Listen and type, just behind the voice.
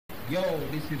Yo,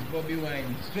 this is Bobby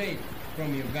Wine, straight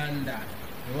from Uganda.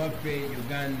 Wape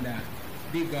Uganda.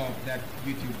 Big up that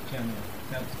YouTube channel.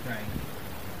 Subscribe.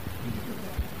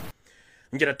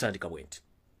 Njera tandika bwenti.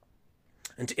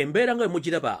 Nti embeera nga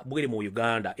mugiraba bweri mu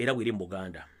Uganda era bweri mu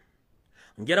Buganda.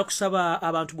 Njera kusaba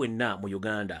abantu bwenna mu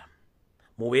Uganda.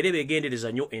 Mubeere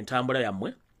begendereza nnyo entambula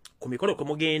yammwe. Ku mikolo kwe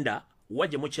mugenda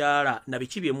wajje mukyala na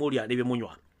biki bye mulya ne bye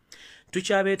munywa.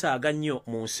 Tukyabeetaaga nnyo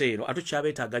mu nsi eno,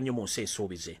 atukyabeetaaga nnyo mu nsi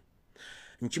ensuubize.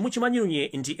 Nkimu kimanyirunye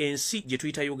nti ensi gye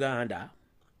tuyita Uganda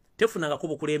tefunangako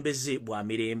bukulembeze bwa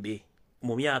mirembe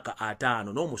mu myaka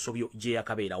 5 n'omusobyo gye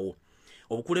yakabeerawo.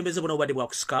 Obukulembeze buno bwadde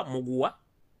bwakusika muguwa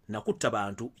na kutta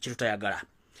bantu kitutayagala.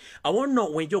 Awo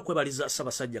nno wenja okwebaliza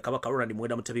Ssaabasajja Kabaka Ronald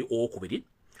Muwenda Mutebi II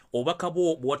obubaka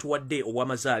bwo bwatuwadde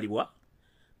obw'amazaalibwa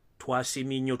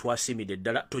twasiimye nnyo, twasiimidde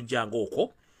ddala tojjanga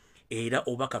okwo. Era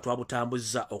obubaka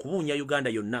twabutambuzza okubuunya Uganda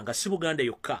yonna nga si Buganda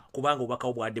yokka, kubanga obubaka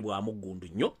obwadde bwa muggundu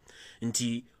nnyo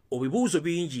nti obibuuzo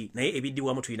bingi naye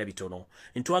ebiddibwamu tulina bitono.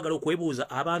 Ntwagala okwebuuza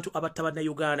abantu abatta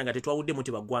bannayuganda nga tetwawudde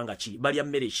muti baggwanga ki, balya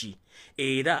mmere ki,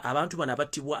 era abantu bano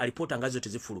abattibwa alipoota ngazo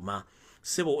tezifuluma.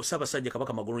 Sebo Ssaabasajja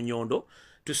Kabaka Magulu Nnyondo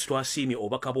twasiimye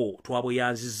obubaka bwo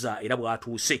twabweyanzizza era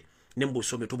bwatuuse ne mu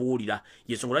busomyo tubuwulira.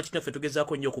 Yensonga lwaki naffe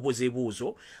tugezaako nnyo okubuuza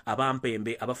ebibuuzo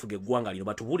abampembe abafuga eggwanga lino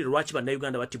batubuulire lwaki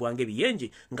bannayuganda battibwanga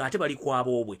ebiyenje ng'ate bali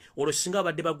kwaboobwe. Olwo singa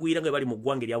abadde bagwira nga bali mu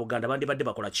ggwanga erya Buganda bandibadde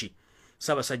bakola ki?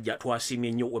 Ssaabasajja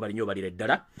twasiimye nnyo webali nnyo balira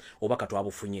ddala obubaka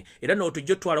twabufunye. Era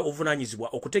n'otujja otwala obuvunaanyizibwa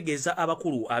okutegeeza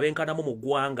abakulu abenkanamu mu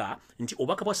ggwanga nti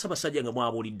obubaka bwa Ssaabasajja nga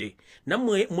mwabuulidde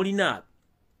nammwe mulina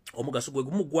omugaso gwe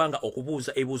gumu ggwanga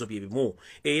okubuuza ebibuuzo bye bimu.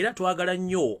 Era twagala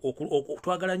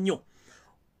nnyo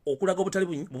okulaga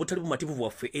obutali bumativu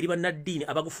bwaffe eri bannaddiini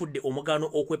abagufudde omugaano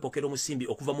okwepokera omusimbi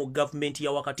okuva mu gavumenti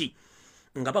ya wakati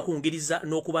nga bakungiriza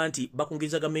n'okuba nti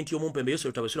bakungiriza gavumenti y'omumpembe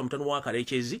Yosero Tabasula mutano wa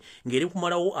Kalekyezi ng'eri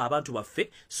kumalawo abantu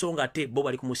baffe so nga ate bo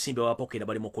bali ku musimbi abapokera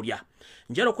bali mu kulya.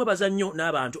 Njala okwebaza nnyo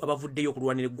n'abantu abavuddeyo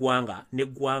okulwanira eggwanga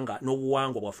n'eggwanga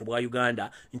n'obuwangwa bwaffe bwa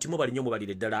Uganda nti mwe bali nnyo mwe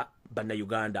balire ddala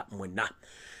bannayuganda mwenna.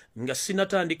 Nga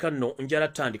sinatandika nno njala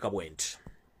tandika bwenti.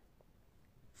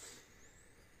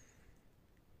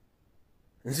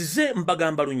 Nzize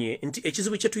mbagamba lunye nti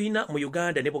ekizibu kye tulina mu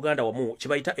Uganda ne Buganda wamu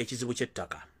kibayita ekizibu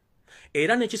ky'ettaka.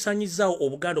 Era nekisaanyizaawo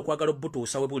Obuganda okwagala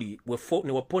obutuusa we buli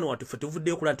ne wapone watuffe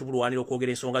tuvuddeyo okulaba nti bulwanira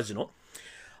okwogera ensonga zino.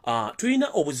 Tulina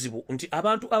obuzibu nti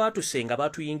abantu abatusenga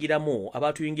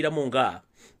abatuyingiramu nga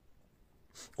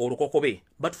olukokobe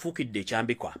batufuukidde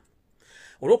ekyambikwa.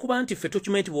 Olw'okuba nti ffe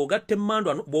tukimanyi nti bw'ogatta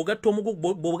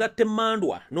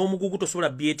emmandwa n'omugugu tosobola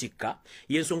byetikka,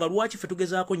 y'ensonga lwaki ffe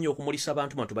tugezaako nnyo okumulisa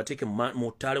abantu bantu bateeke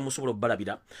mu ttaale musobola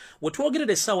obbalabira. We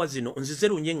twogerera essaawa zino nzize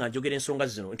lunye nga njogera ensonga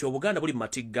zino nti Obuganda buli mu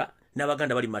matigga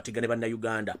n'Abaganda bali mu matigga ne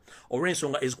bannayuganda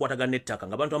olw'ensonga ezikwatagana n'ettaka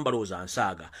nga abantu balowooza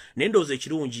nsaaga. Naye ndowooza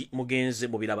ekirungi mugenze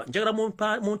mubiraba. Njagala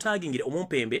muntaagingire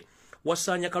omumpembe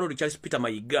Wasanya Kaloli Charles Peter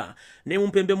Mayiga ne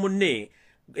mumpembe munne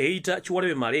eyita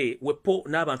Kiwalabe Male wepo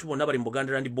n'abantu bonna bali mu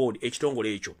Buganda Land Board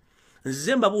ekitongole ekyo.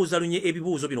 Nze mbabuuza lunye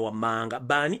ebibuuzo bino wammanga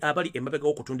baani abali emabega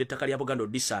okutunda ettaka lya Buganda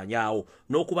odisaanyaawo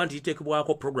n'okuba nti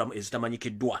liteekebwako puroguramu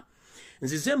ezitamanyikiddwa.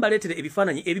 Nzize mbaleetere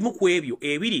ebifaananyi ebimu ku ebyo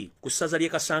ebiri ku ssaza ly'e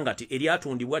Kasangati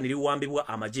eryatundibwa ne liwambibwa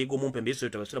amagye g'omumpembe Yosero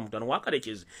Tabasula mutano wa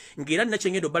Kalekyezi ng'era nina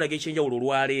kyengendo bbalaga ekyenjawulo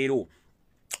olwaleero.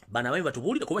 Bano abaami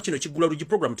batubuulire kuba kino kiggula lugi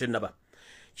puroguramu tennaba.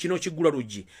 Kino kiggula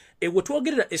lugi. We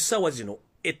twogerera essaawa zino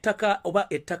ettaka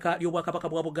ly'Obwakabaka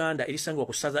bwa Buganda erisangibwa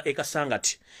ku ssaza e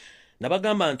Kasangati.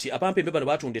 Nabagamba nti abampembe bano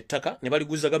baatunda ettaka ne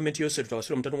baliguza gavumenti Yosero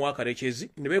Tabasula mutano wa Kalekyezi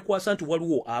ne beekwasa nti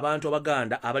waliwo abantu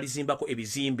Abaganda abalizimbako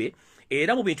ebizimbe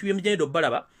era mu bintu by'engendo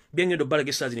bbalaga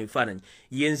essaawa zino ebifaananyi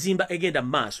y'enzimba egenda mu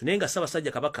maaso naye nga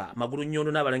Ssaabasajja Kabaka Magulu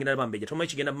Nnyondo n'abalangira n'abambejja tomanyi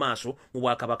kigenda mu maaso mu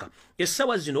Bwakabaka.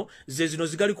 Essaawa zino ze zino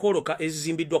zigalikooloka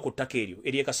ezizimbiddwa ku ttaka eryo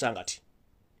ery'e Kasangati.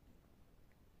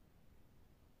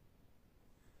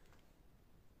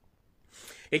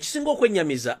 Ekisinga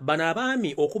okwennyamiza bano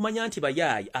abaami okumanya nti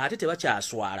bayaayi ate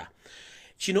tebakyaswala.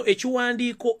 Kino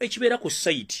ekiwandiiko ekibeera ku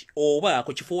site oba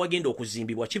ku kifo wagenda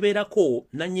okuzimbibwa kibeerako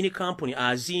nannyini kampuni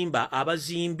azimba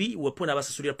abazimbi wepo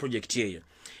n'abasasulira projekiti eyo.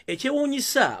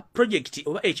 Ekyewuunyisa projekiti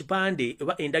oba ekipande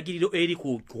oba endagiriro eri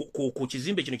ku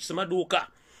kizimbe kino kisamaduuka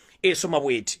esoma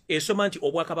bweti esoma nti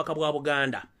Obwakabaka bwa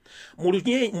Buganda mu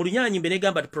lunyaanyimbe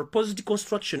negamba proposed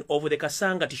construction of the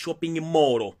Kasangati shopping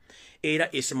mall era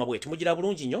esoma bweti mugira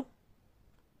bulungi nnyo.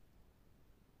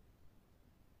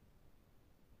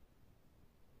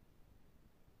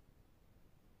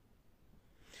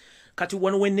 Kati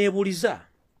wano wenneebuuliza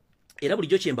era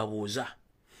bulijjo kye mbabuuza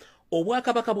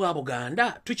Obwakabaka bwa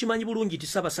Buganda tukimanyi bulungi nti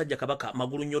Ssaabasajja Kabaka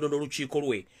Magulu Nnyondo n'olukiiko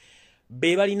lwe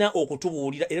be balina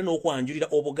okutubuulira era n'okwanjulira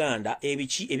Obuganda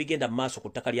ebiki ebigenda mu maaso ku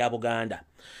ttaka lya Buganda.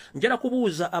 Njala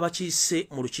kubuuza abakiise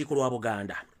mu lukiiko lwa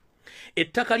Buganda.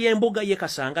 Ettaka ly'embuga y'e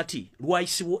Kasangati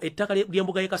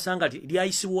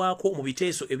lyayisibwako mu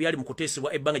biteeso ebyali mu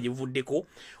kuteesebwa ebbanga gye bivuddeko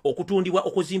okutundibwa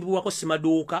okuzimbibwako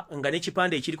simaduuka nga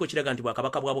n'ekipande ekiriko kiraga nti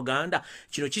Bwakabaka bwa Buganda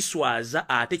kino kiswaza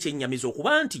ate kyennyamiza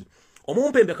okuba nti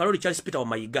Omumpembe Kaloli Charles Peter wa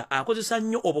Mayiga akozesa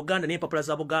nnyo Obuganda n'empapula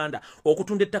za Buganda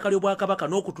okutunda ettaka ly'Obwakabaka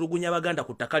n'okutulugunya Abaganda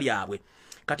ku ttaka lyabwe.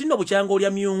 Kati nno bukyanga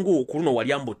olya myungu ku luno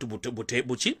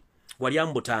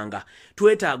walyambutanga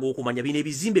twetaaga okumanya bino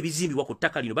ebizimbe bizimbibwa ku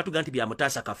ttaka lino batuga nti bya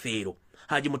Mutaasa Kafeero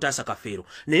Haji Mutaasa Kafeero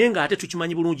naye ng'ate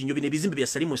tukimanyi bulungi nnyo bino ebizimbe bya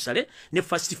Salimu Sale ne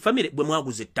First Family bwe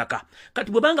mwaguza ettaka.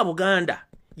 Kati bwe banga Buganda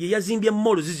ye yazimbye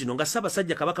mmolo zino nga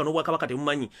Ssaabasajja Kabaka n'Obwakabaka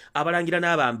temumanyi abalangira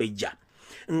n'abambejja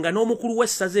nga n'omukulu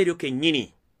w'essaza eryo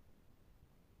kennyini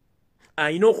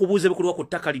ayina okubuuza ebikolwa ku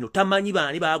ttaka lino tamanyi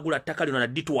baani baagula ttaka lino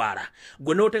nadditwala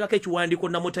gwe n'oteekako ekiwandiiko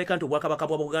namuteeka nti Obwakabaka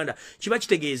bwa Buganda kiba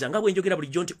kitegeeza nga bwe njogera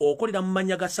bulijjo nti okolera mu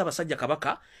mannya ga Ssaabasajja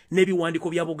Kabaka n'ebiwandiiko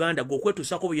bya Buganda gwe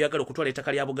okwetuusaako bwe yagala okutwala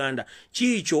ettaka lya Buganda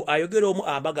kiikyo ayogera omu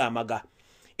amaga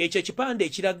ekyo ekipande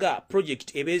ekiraga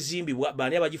project ebezimbibwa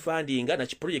baani abagifandinga na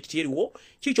project eriwo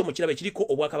kiikyo mu kirabo ekiriko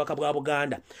Obwakabaka bwa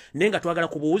Buganda naye nga twagala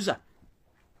kubuuza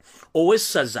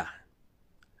owessaza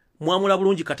mwamula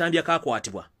bulungi Katambya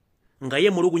kakwatibwa nga ye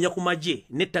mulugunya ku magye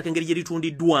n'ettaka engeri gye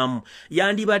litundiddwamu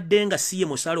yandibadde nga si ye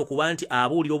musaale okuba nti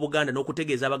abuulira Obuganda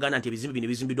n'okutegeeza Abaganda nti ebizimbe bino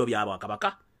bizimbiddwa bya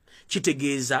Bwakabaka.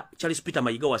 Kitegeeza Charles Peter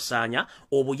Mayiga wasaanya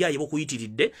obuyaaye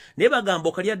bukuyitiridde naye bagamba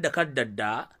okalya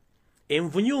dda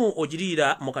envunyu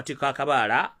ogiriira mu katiko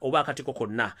akabaala oba akatiko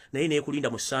konna naye neekulinda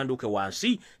mu ssanduuke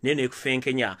wansi naye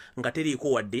neekufenkenya nga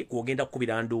teriiko wadde kwogenda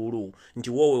kukubira nduulu nti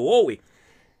woowe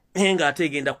nga ate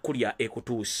egenda kukulya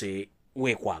ekutuuse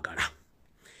weekwagala.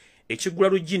 Ekiggula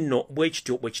lugginno bwe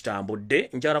kityo bwe kitambudde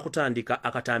njala kutandika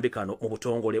akatambi kano mu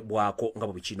butongole bwako nga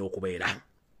bwe bikina okubeera.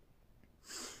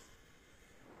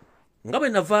 Nga bwe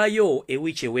navaayo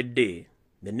ewiiki ewedde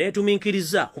ne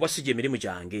neetuminkiriza kuba sijja emirimu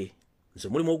gyange nze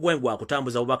mulimu gwange gwa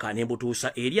kutambuza bubaka ne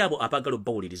mbutuusa eri abo abaagala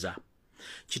obbawuliriza.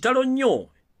 Kitalo nnyo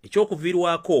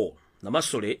ekyokuviirwako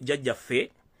Namasole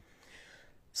jjajjaffe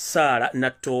Saara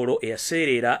Nattoolo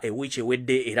eyaseerera ewiiki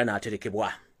ewedde era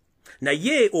n'aterekebwa.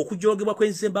 Naye okujogebwa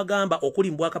kw'enze mbagamba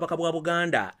okuli mu Bwakabaka bwa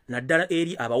Buganda naddala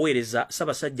eri abaweereza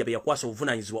Ssaabasajja be yakwasa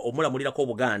obuvunaanyizibwa omulamulirako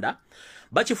Obuganda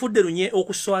bakifudde lunye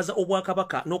okuswaza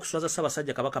Obwakabaka n'okuswaza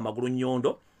Ssaabasajja Kabaka Magulu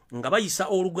Nnyondo nga bayisa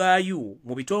olugaayu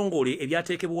mu bitongole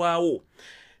ebyateekebwawo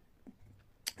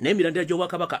n'emirandira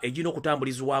gy'Obwakabaka egirina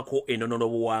okutambulizwako ennono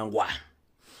n'obuwangwa.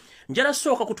 Njala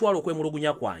sooka kutwala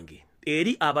okwemulugunya kwange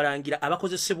eri abalangira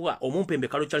abakozesebwa Omumpembe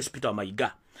Kaloli Charles Peter wa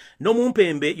Mayiga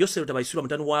n'Omumpembe Yosef Tabaisirwa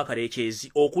mutani wa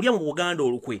Kalekyezi okulya mu Buganda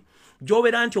olukwe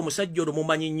gy'obeera nti omusajja ono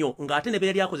mumanyi nnyo ng'ate ne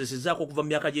beera lyakozesezzaako okuva mu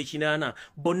myaka gy'ekinaana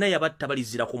bonna yabatta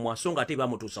balizira ku mwaso ng'ate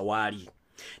bamutuusa waali.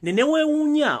 Ne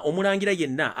neweewuunya omulangira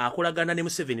yenna akolagana ne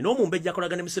Museveni n'omumbejja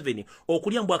akolagana ne Museveni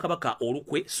okulya mu Bwakabaka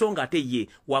olukwe so ng'ate ye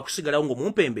waakusigalawo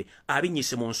ng'Omumpembe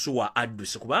abinnyise mu nsuwa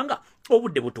adduse kubanga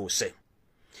obudde butuuse.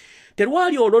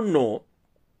 Terwali olwo nno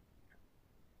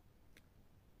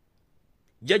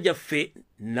jjajjaffe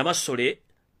Namasole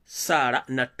Saara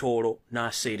Nattoolo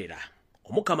n'aseerera.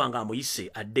 Omukama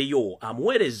ng'amuyise addeyo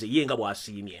amuweereze ye nga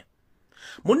bw'asiimye.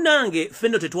 Munnange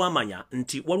ffenno tetwamanya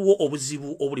nti waliwo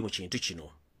obuzibu obuli mu kintu kino.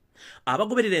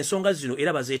 Abagoberera ensonga zino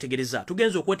era bazeetegereza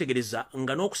tugenza okwetegereza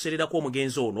nga n'okuseerera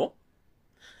kw'omugenzi ono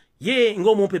ye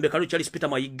ng'Omumpembe Kaloli Charles Peter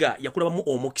Mayiga yakulabamu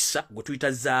omukisa gwe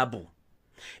tuyita zaabu.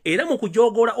 Era mu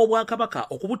kujogoola Obwakabaka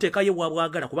okubuteekayo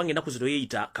bwabwagala kubanga ennaku zino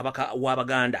yeeyita Kabaka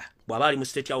w'Abaganda bw'aba ali mu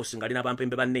State House ng'ali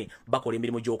n'abampembe banne bakola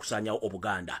emirimu gy'okusaanyawo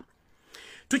Obuganda.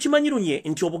 Tukimanyi lunye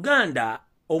nti Obuganda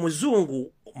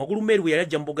omuzungu Magulu Mary bwe yali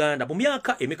ajja mu Buganda mu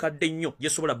myaka emikadde nnyo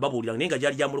gyesobola babuulira naye nga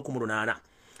gyali gya mu 1800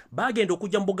 bagenda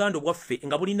okujja mu Buganda obwaffe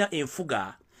nga bulina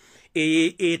enfuga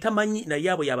etamanyi naye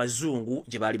abo y'Abazungu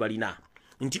gye baali balina.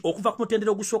 Nti okuva ku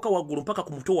mutendera ogusooka waggulu mpaka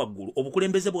ku muto waggulu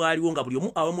obukulembeze bwaliwo nga buli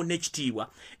omu awamu n'ekitiibwa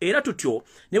era tutyo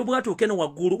ne bwe bwatuuka eno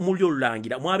waggulu mu lyo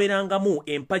olulangira mwabeerangamu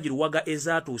empagiruwaga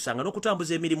ezaatuusanga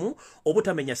n'okutambuza emirimu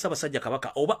obutamenya Ssaabasajja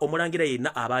Kabaka oba omulangira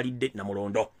yenna abaalidde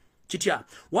Namulondo. Kitya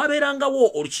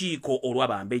wabeerangawo olukiiko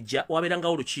olw'abambejja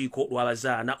wabeerangawo olukiiko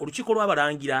lw'abazaana olukiiko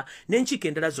lw'abalangira n'enkiiko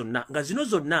endala zonna nga zino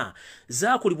zonna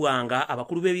zaakulibwanga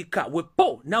abakulu b'ebika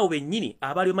wepo naawe bennyini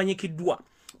abaali bamanyikiddwa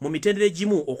mu mitendera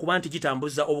egimu okuba nti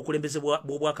gitambuza obukulembeze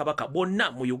bw'Obwakabaka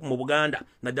bwonna mu Buganda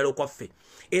naddala okwaffe.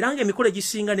 Era ng'emikolo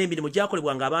egisinga n'emirimu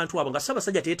gyakolebwanga abantu abo nga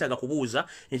Ssaabasajja teyeetaaga kubuuza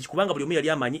nti kubanga buli omu yali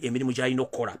amanyi emirimu gy'alina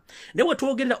okukola. Ne bwe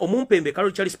twogerera Omumpembe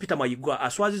Kaloli Charles Peter Mayiga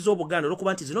aswazizza Obuganda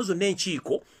olw'okuba nti zino zonna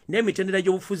enkiiko n'emitendera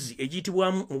gy'obufuzi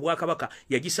egiyitibwamu mu Bwakabaka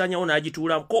yagisaanyawo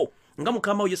n'agituulako nga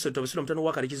mukama Yesu tobesero mutano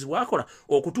wakalikizibu akola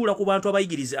okutuula ku bantu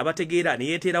abayigirize abategeera ne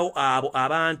yeeterawo abo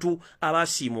abantu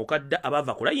abasiimuuka dda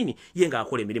abava ku layini ye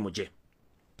ng'akola emirimu gye.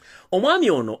 Omwami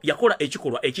ono yakola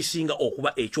ekikolwa ekisinga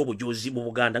okuba eky'obujuzi mu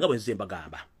Buganda nga bwe nze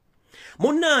mbagamba.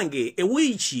 Munnange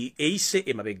ewiiki eyise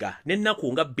emabega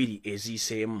n'ennaku nga 2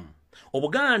 eziiseemu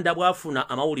Obuganda bwafuna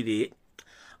amawulire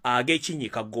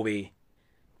ag'ekinnyika ggobe.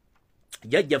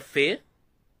 Jjajjaffe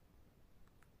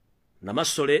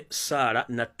Namasole Saala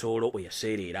Nattoolo bwe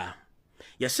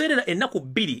yaseerera ennaku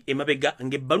 2 emabega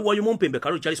ng'ebbaluwa y'omumpembe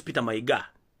Kaloli Charles Peter Mayiga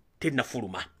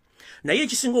tennafuluma. Naye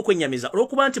ekisinga okwennyamiza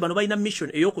olw'okuba nti bano balina mission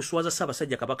ey'okuswaza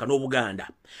Ssaabasajja Kabaka n'Obuganda.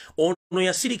 Ono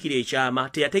yasirikira ekyama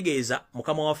teyategeeza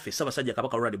mukama waffe Ssaabasajja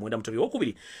Kabaka Ronald Muwenda Mutebi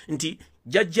II nti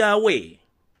jjajjaawe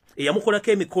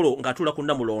eyamukolako emikolo ng'atuula ku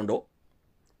Namulondo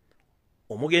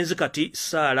omugenzi kati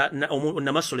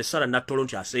Namasole Saala Nattoolo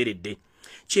nti aseeredde.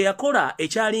 Kye yakola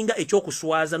ekyalinga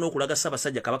ekyokuswaza n'okulaga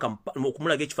Ssaabasajja Kabaka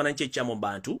okumulaga ekifaananyi ky'ekyamu mu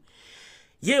bantu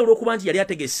ye olw'okuba nti yali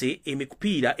ategese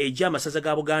emipiira egy'amasaza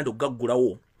ga Buganda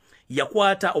okugaggulawo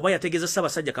yakwata oba yategeeza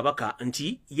Ssaabasajja Kabaka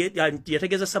nti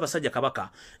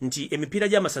emipiira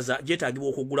gy'amasaza gyetaagibwa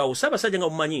okuggulawo. Ssaabasajja nga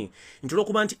mumanyi nti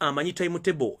olw'okuba nti amanyi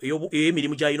timetable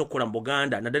ey'emirimu gy'alina okukola mu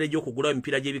Buganda naddala egy'okuggulawo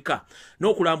emipiira gy'ebika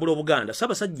n'okulambula Obuganda,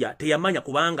 Ssaabasajja teyamanya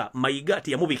kubanga Mayiga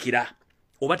teyamubikira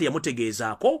oba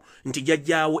teyamutegeezaako nti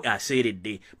jjajjaawe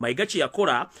aseeredde. Mayiga kye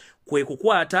yakola kwe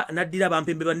kukwata naddira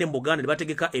bampembe banne mu Buganda ne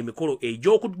bategeka emikolo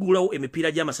egy'okuggulawo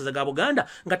emipiira gy'amasaza ga Buganda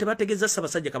nga tebategeeza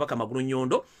Ssaabasajja Kabaka Magulu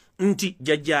Nnyondo nti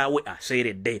jjajjaawe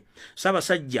aseeredde.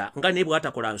 Ssaabasajja nga naye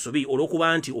bw'atakola nsobi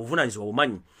olw'okuba nti obuvunaanyizibwa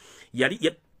bumanyi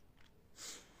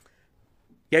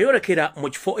yayolekera mu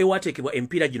kifo ewateekebwa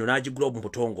emipiira gino n'agiggulawo mu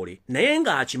butongole, naye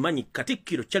ng'akimanyi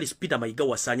Katikkiro Charles Peter Mayiga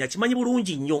Wasaanya akimanyi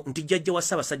bulungi nnyo nti jjajja wa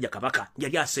Ssaabasajja Kabaka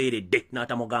yali aseeredde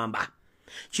n'atamugamba.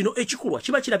 Kino ekikulwa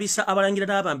kiba kirabisa abalangira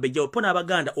n'abambejja opo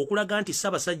n'Abaganda okulaga nti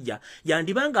Ssaabasajja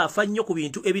yandibanga afa nnyo ku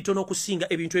bintu ebitono okusinga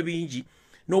ebintu ebingi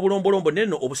n'obulombolombo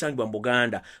neno obusangibwa mu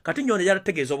Buganda. Kati nnyone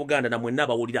yalategeeza Obuganda na mwenna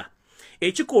abawulira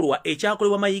ekikolwa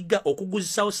ekyakolebwa Mayiga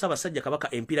okuguzisaawo Ssaabasajja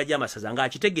Kabaka empiira gy'amasaza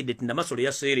ng'akitegedde ti Namasole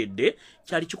yaseeredde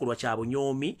kyali kikolwa kya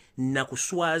bunyoomi na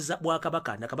kuswaza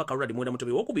Bwakabaka na Kabaka Ronald Muwenda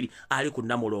Mutebi II ali ku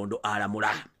Namulondo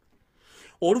alamula.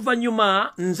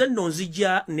 Oluvannyuma nze nno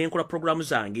nzija n'enkola programu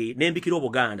zange n'embikira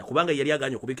Obuganda kubanga yali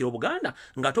aganye okubikira Obuganda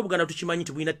ng'ate Obuganda tukimanyi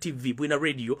nti bulina TV bulina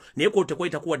radio naye ko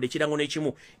tekwayitakuwadde ekirango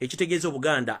n'ekimu ekitegeeza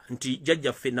Obuganda nti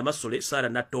jjajjaffe Namasole Saala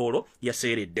Nattoolo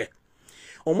yaseeredde.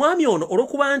 Omwami ono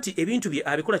olw'okuba nti ebintu bye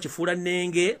abikola kifuula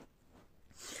nnenge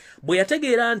bwe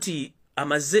yategeera nti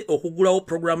amaze okuggulawo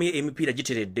programu ye emipiira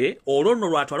giteredde olwo nno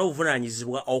lwatwala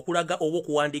obuvunaanyizibwa okulaga oba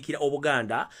okuwandiikira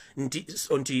Obuganda nti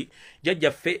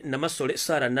jjajjaffe Namasole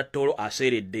Saala Nattoolo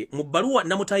aseeredde. Mu bbaluwa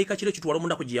namutayika kiro kitwala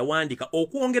omunaku gye yawandiika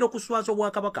okwongera okuswaza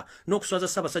Obwakabaka n'okuswaza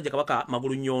Ssaabasajja Kabaka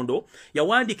Magulu Nnyondo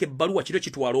yawandiika ebbaluwa kiro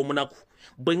kitwala omunaku.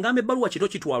 Bwe ngamba ebbaluwa kiro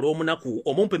kitwala omunaku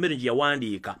omumpemere gye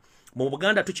yawandiika mu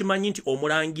Buganda tukimanyi nti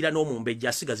omulangira n'omumbejja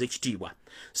asigaza ekitiibwa.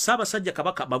 Ssaabasajja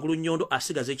Kabaka Magulu Nnyondo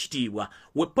asigaza ekitiibwa.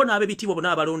 Weppo n'ab'ebitiibwa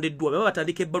bonna abalondeddwa baba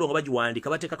batandika ebbaluwa nga bagiwandiika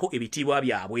bateekako ebitiibwa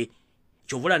byabwe.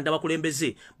 Kyovula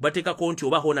n'abakulembeze bateekako nti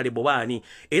oba honorable baani.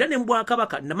 Era ne mu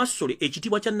Bwakabaka Namasole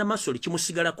ekitiibwa kya Namasole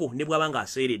kimusigalako ne bw'aba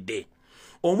ng'aseeredde.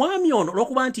 Omwami ono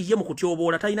olw'okuba nti ye mu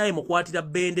kutyoboola talinaye mukwatira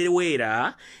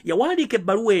bendereweera yawandiika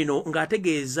ebbaluwa eno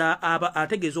ng'ategeeza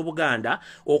Obuganda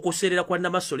okuseerera kwa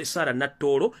Namasole Saala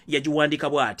Nattoolo yagiwandiika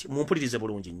bw'ati mumpulirize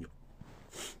bulungi nnyo.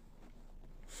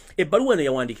 Ebbaluwa eno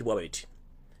yawandiikibwa bw'eti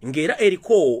ng'era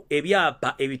eriko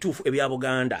ebyapa ebituufu ebya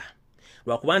Buganda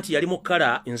lwakuba nti yali mu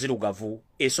kkala nzirugavu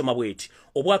esoma bw'eti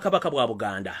Obwakabaka bwa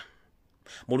Buganda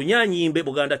mu Lunyaanyimbe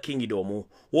Buganda Kingdom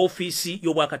w'ofiisi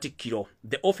y'Obwakatikkiro,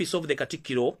 the office of the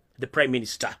Katikkiro, the Prime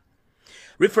Minister.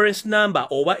 Reference number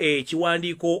oba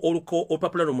ekiwandiiko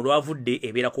olupapula luno lwavudde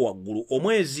ebeerako waggulu.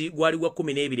 Omwezi gwali gwa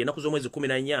 12 ennaku z'omwezi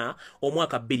 14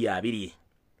 omwaka 2020.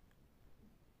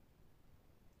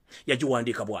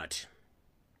 Yagiwandiika bw'ati.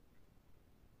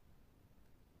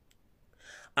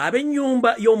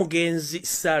 Ab'ennyumba y'omugenzi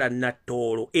Saala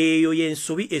Nattoolo eyo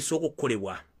y'ensobi esooka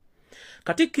okukolebwa.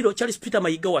 Katikkiro Charles Peter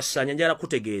Mayiga Wasaanya njala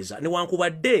kutegeeza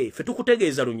newankubadde ffe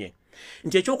tukutegeeza lunye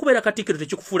nti ekyokubeera Katikkiro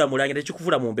tekikufuula mulangira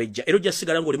tekikufuula mumbejja era ojja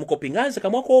sigala ng'oli mukopi nganze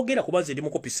kamwa koogera kubaze ndi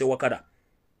mukopi Sewakala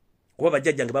kuba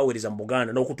bajjajjange baweereza mu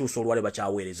Buganda n'okutuusa olwale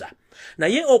bakyaweereza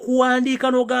naye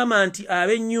okuwandiika n'ogamba nti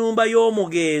ab'ennyumba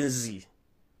y'omugenzi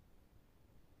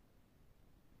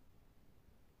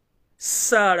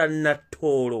Saala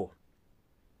Nattoolo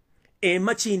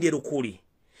emakindi erukuli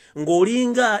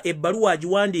ng'olinga ebbaluwa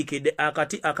agiwandiikidde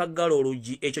akati akaggala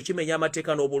olugi ekyo kimenya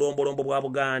amateeka n'obulombolombo bwa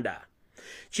Buganda.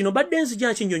 Kino badde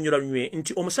nzija nkinnyonnyola lunywe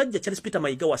nti omusajja Charles Peter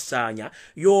Mayiga Wasaanya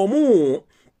y'omu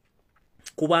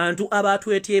ku bantu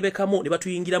abatwetyebekamu ne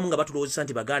batuyingiramu nga batulowozesa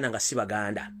nti Baganda nga si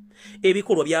Baganda.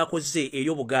 Ebikolwa byakoze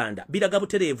eyo Buganda biraga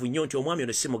butereevu nnyo nti omwami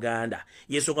ono si Muganda.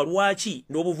 Yensonga lwaki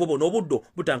n'obuvubo n'obuddo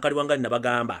butankalibwa nga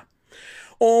nabagamba.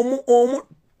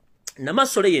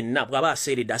 Namasole yenna bw'aba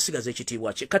aseeredde asigaza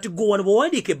ekitiibwa kye. Kati gwe wano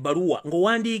bw'owandiika ebbaluwa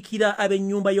ng'owandiikira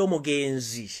ab'ennyumba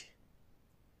y'omugenzi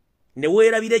ne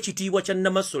weerabira ekitiibwa kya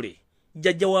Namasole,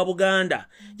 jjajja wa Buganda,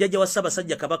 jjajja wa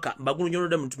Ssaabasajja Kabaka,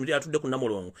 Mbagulunyolodde mutumire atudde ku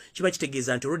Namulongo, kiba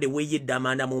kitegeeza nti olwedde weeyedde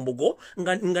amanda mu mbugo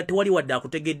nga tewali wadde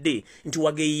akutegedde nti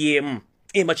wageyeemu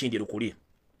emba kindi lukuli.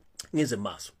 Ngenze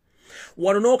maaso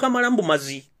wano n'okamala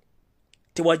mbumazi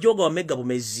tewajooga wamegga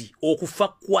bumezi okufa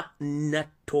kwa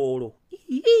Nattoolo.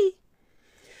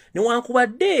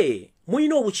 Newankubadde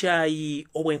mulina obukyayi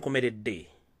obwenkomeredde.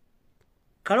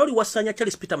 Kaloli wasanya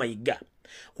Charles Peter Mayiga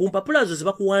ku mpapula zo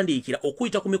zibakuwandiikira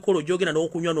okuyita ku mikolo gyogera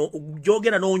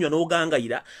n'onywa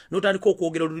n'ogangayira n'otandika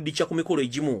okwogera oludikya ku mikolo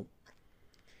egimu.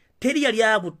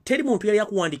 Teri muntu yali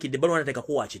akuwandiikidde ebbaluwa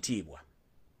n'atateekako wa kitiibwa.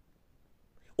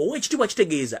 Ow'ekitiibwa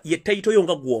kitegeeza ye ttayito yo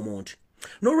nga ggwe omuntu.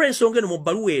 N'olw'ensonga eno mu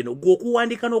bbaluwa eno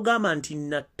gw'okuwandiika n'ogamba nti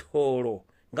Nattoolo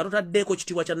nga totaddeeko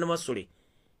kitiibwa kya Namasole,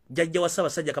 jjajja wa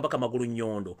Ssaabasajja Kabaka Magulu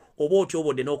Nnyondo, oba otyo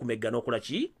obodde n'okumegga n'okola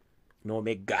ki?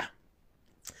 N'omegga.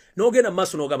 N'ogenda mu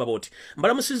maaso n'ogamba bw'oti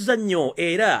mbalamusizza nnyo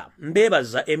era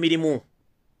mbeebaza emirimu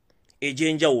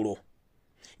egy'enjawulo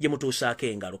gye mutuusaako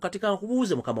engalo. Kati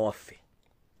kankubuuze Mukama waffe,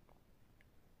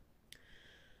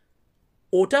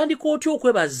 otandika otya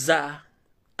okwebaza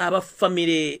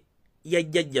abafamire ya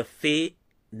jjajjaffe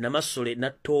Namasole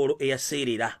Nattoolo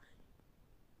eyaseerera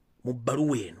mu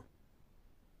bbaluwa eno,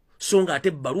 so nga ate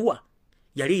ebbaluwa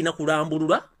yali erina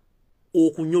kulambulula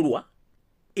okunyolwa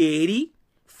eri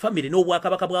famire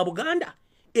n'obwakabaka bwa Buganda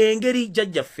engeri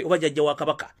jjajjaffe oba jjajja wa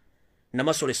Kabaka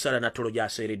Namasole Sarah Nattoolo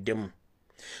gy'aseereddemu.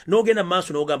 N'ogenda mu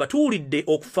maaso n'ogamba tuwulidde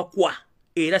okufa kwa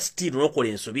era sitiiru n'okola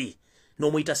ensobi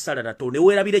n'omuyita Sarah Nattoolo ne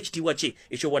weerabira ekitiibwa kye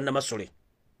eky'obwa Namasole.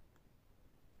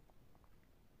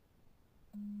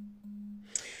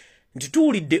 Nti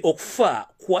tuwulidde okufa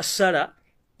kwa Sarah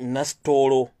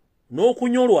Nattoolo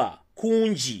n'okunyolwa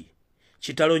kungi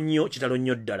kitalo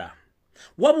nnyo ddala.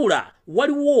 Wabula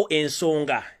waliwo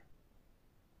ensonga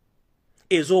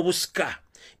ez'obusika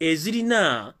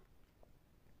ezirina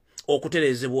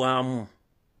okutereezebwamu.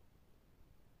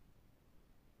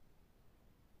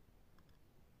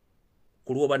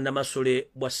 Ku lw'obwa Namasole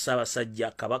bwa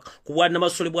Ssaabasajja Kabaka, ku bwa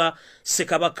Namasole bwa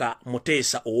Ssekabaka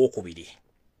Muteesa owookubiri.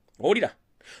 Owulira?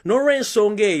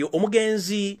 N'olw'ensonga eyo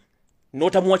omugenzi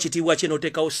n'otamuwa kitiibwa kye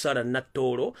n'oteekawo Sarah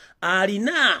Nattoolo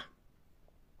alina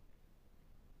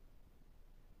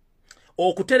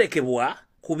okuterekebwa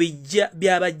ku bijja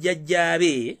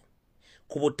by'abajjajjaabe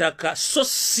ku butaka so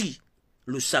si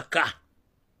Lusaka.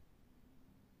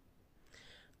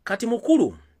 Kati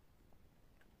mukulu,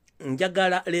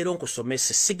 njagala leero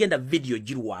nkusomese, sigenda video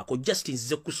girwako, just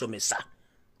nzize kusomesa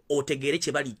otegeere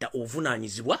kye baliyita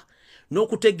obuvunaanyizibwa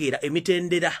n'okutegeera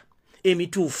emitendera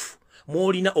emituufu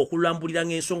mwolina okulambulira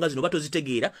ng'ensonga zino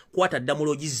batozitegeera kwata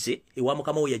ddamula ogizze ewa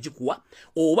mukama we yagikuwa,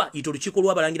 oba yita olukiiko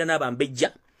lw'abalangira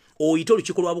n'abambejja, oyita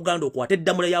olukiiko lwa Buganda okwata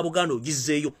eddamula ya Buganda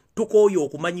ogizzeeyo. Tukooye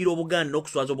okumanyira Obuganda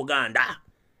n'okuswaza Obuganda.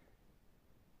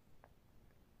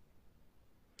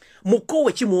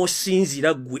 Mukowe ki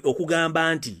mw'osinziira ggwe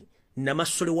okugamba nti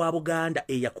Namasole wa Buganda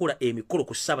eyakola emikolo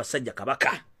ku Ssaabasajja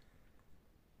Kabaka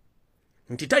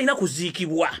nti talina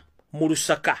kuziikibwa mu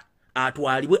Lusaka,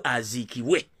 atwalibwe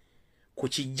aziikibwe ku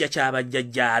kijja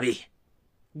ky'abajjajjaabe?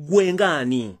 Gwe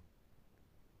ngaani?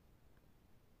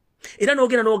 Era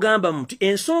n'ogenda n'ogamba nti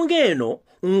ensonga eno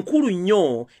nkulu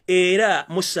nnyo era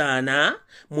musaana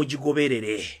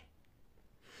mugigoberere.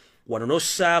 Wano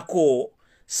n'ossaako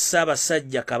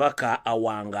Ssaabasajja Kabaka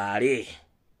awangaale,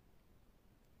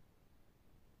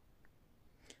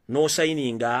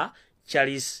 n'osayininga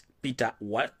Charles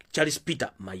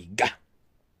Peter Mayiga.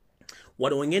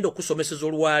 Wano wengenda okusomeseza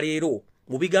olwaleero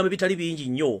mu bigambo bitali bingi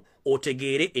nnyo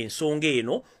otegeere ensonga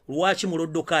eno lwaki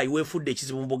muloddokayi weefudde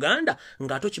ekizibu mu Buganda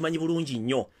ng'ate okimanyi bulungi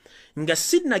nnyo. Nga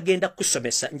sinnagenda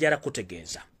kusomesa njala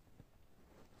kutegeeza.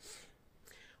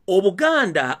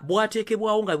 Obuganda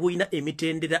bwateekebwawo nga bulina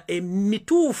emitendera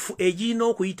emituufu egirina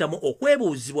okuyitamu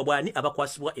okwebuuzibwa bwani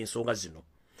abakwasibwa ensonga zino.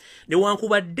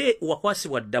 Newankubadde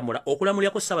wakwasibwa ddamula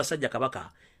okulamulyako Ssaabasajja Kabaka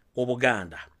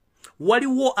Obuganda,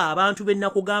 waliwo abantu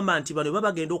bennakugamba nti bano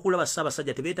babagenda okulaba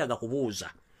Ssaabasajja tebeetaaga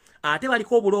kubuuza. Ate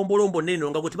baliko obulombolombo neno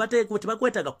nga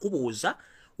tebakwetaaga kubuuza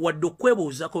wadde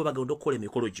okwebuuzako bwe bagenda okukola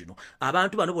emikolo gino.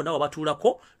 Abantu bano bonna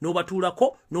wabatuulako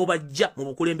n'obajja mu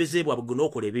bukulembeze bwabwe gwe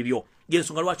n'okola ebibyo.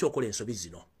 Y'ensonga lwaki okola ensobi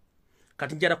zino.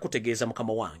 Kati njala kutegeeza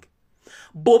mukama wange.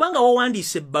 bobanga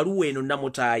wawandiise ebbaluwa eno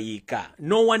namutaayika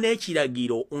n'owana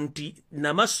ekiragiro nti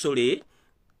Namasole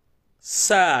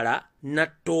Saala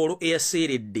Nattoolo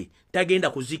eyaseeredde tagenda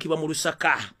kuziikibwa mu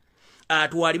Lusaka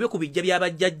atwalibwe ku bijja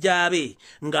by'abajjajjaabe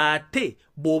ng'ate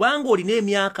bw'obanga olina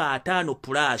emyaka 5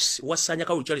 plus wasaanya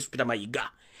Kalulu Charles Peter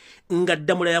Mayiga nga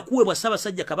ddamula yakuweebwa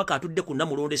Ssaabasajja Kabaka atudde ku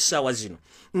Namulondo essaawa zino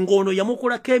ng'ono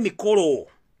yamukolako emikolo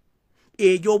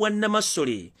egy'obwa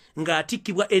Namasole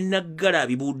ng'atikkibwa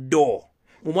Ennaggalabi Buddo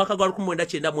mu mwaka gwa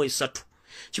 1993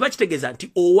 kiba kitegeeza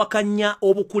nti owakanya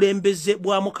obukulembeze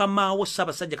bwa Mukamawo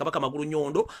Ssaabasajja Kabaka Magulu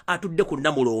Nyondo atudde ku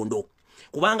Namulondo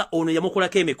kubanga ono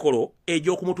yamukolako emikolo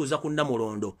egy'okumutuuza ku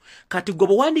Namulondo kati gwe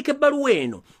bw'owandiika ebbaluwa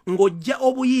eno ng'ojja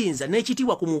obuyinza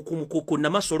n'ekitiibwa ku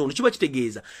Namasole ono kiba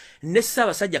kitegeeza ne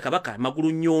Ssaabasajja Kabaka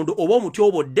Magulu Nyondo oba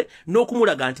omutyobodde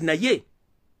n'okumulaga nti naye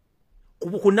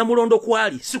ku Namulondo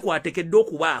kwali si kwatekedde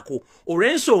okubaako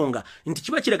olw'ensonga nti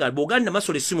kiba kiraga bw'ogaana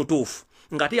Namasole si mutuufu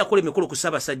ng'ate yakola emikolo ku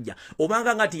Ssaabasajja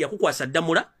obanga ng'ati yakukwasa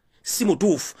ddamula si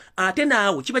mutuufu ate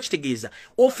naawe kiba kitegeeza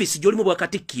office gy'olimu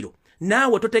bwakatikkiro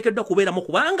naawe toteekeddwa kubeeramu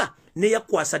kubanga ne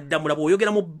yakukwasa ddamula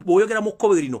bw'oyogera mu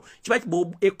kkowe lino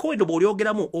ekkowe lino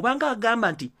bw'olyogeramu obanga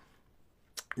agamba nti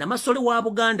Namasole wa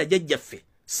Buganda jjajjaffe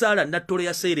Saala Nattoolo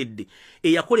yaseeredde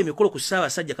eyakola emikolo ku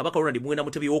Ssaabasajja Kabaka Ronald Muwenda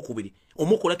Mutebi II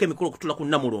omukolako emikolo okutula ku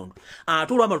Namulondo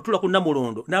ate olwamala otula ku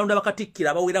Namulondo n'alonda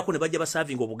bakatikkira abawerako ne bajja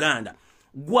basaavinga Obuganda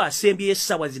gwe asembye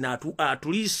essaawa zino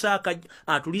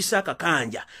atuliisa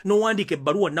akakanja n'owandiika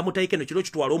ebbaluwa namutayika eno kiro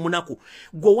kitwala omunaku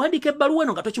gwe owandiika ebbaluwa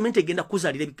eno nga tokimanyi egenda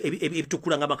kuzaalira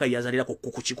ebitukula nga Maka yazaalirako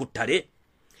ku ttale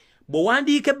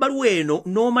bw'owandiika ebbaluwa eno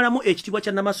n'omalamu ekitiibwa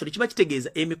kya Namasole kiba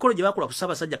kitegeeza emikolo gye bakola ku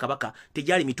Ssaabasajja Kabaka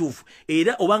tegyali mituufu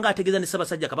era obanga ategeeza ne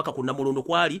Ssaabasajja Kabaka ku Namulondo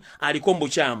kwali aliko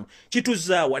mbukyamu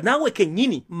kituzaawa naawe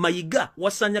kennyini Mayiga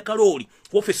wasaanya Kalooli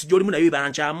ku ofisi gy'olimu nayo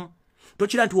ebankyamu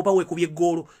tokira nti oba weekubye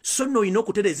eggoolo so nno olina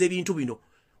okutereeza ebintu bino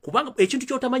kubanga ekintu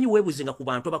ky'otamanyi weebuzinga ku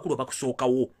bantu abakulu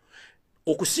abakusookawo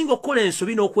okusinga okukola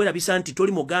ensobi n'okwerabisa nti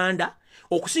toli Muganda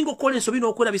okusinga okukola ensobi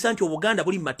n'okwerabisa nti Obuganda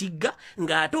buli matigga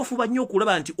ng'ate ofuba nnyo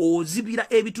okulaba nti ozibira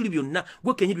ebituli byonna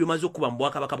gwe kennyini byomaze okuba mu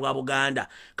Bwakabaka bwa Buganda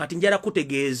kati njala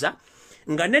kutegeeza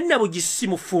nga ne Nabugisi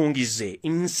Mufungize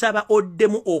nsaba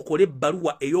oddemu okole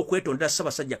ebbaluwa ey'okwetondera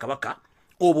Ssaabasajja Kabaka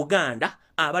Obuganda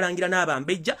abalangira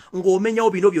n'abambejja ng'omenyawo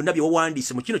bino byonna bye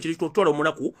wawandiise mu kino kiri tutwala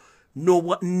omunaku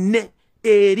ne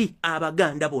eri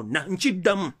Abaganda bonna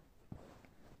nkiddamu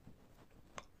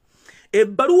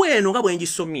ebbaluwa eno nga bwe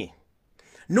ngisomye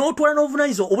n'otwala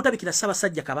n'obuvunaanyizibwa obutabikira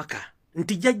Ssaabasajja Kabaka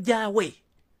nti jjajjaawe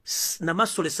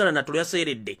Namasole Saala Nattoolo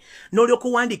yaseeredde n'olyoka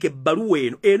owandiika ebbaluwa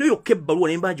eno yokka ebbaluwa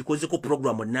ne mba ngikozeko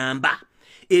puroguramu namba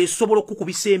esobola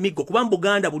okukubisa emiggo kuba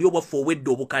Buganda buli obwaffe obwedde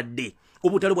obukadde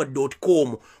obutali bwa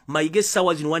 .com Mayiga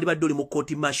essaawa zino wandibadde oli mu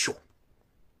kooti masho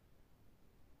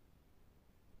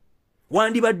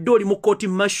wandibadde oli mu kooti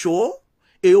masho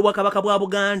ey'Obwakabaka bwa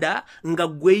Buganda nga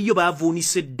gweyo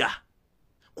baavuunisa edda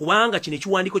kubanga kino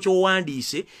ekiwandiiko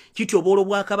ky'owandiise kityoboola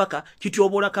Obwakabaka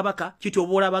kityoboola Kabaka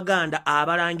kityoboola Abaganda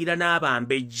abalangira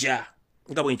n'abambejja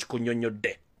nga bwe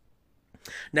nkikunnyonnyodde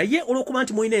naye olw'okuba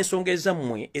nti mulina ensonga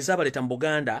ezammwe ezabaleeta mu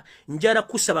Buganda njala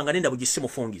kusaba nga nenda Bugisi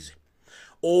Mufungize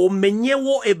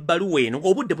omenyewo ebbaluwa eno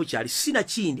ng'obudde bukyali sina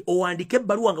kindi owandiika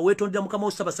ebbaluwa nga weetondera Mukama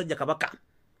wo Ssaabasajja Kabaka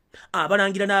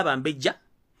abalangira n'abambejja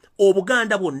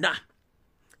Obuganda bwonna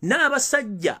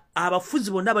n'abasajja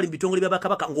abafuzi bonna abali mu bitongole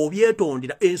by'Abakabaka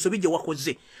ng'obyetondera ensobi gye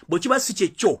wakoze bwe kiba si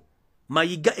kyekyo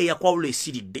Mayiga eyakwawula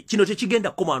esiridde kino tekigenda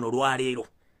kukomaana olwaleero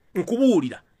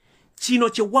nkubuulira kino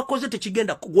kye wakoze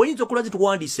tekigenda gwoyinza okulazi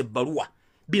tuwandiise ebbaluwa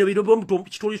bino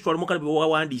kituli kitwala omukala bye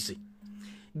wawandiise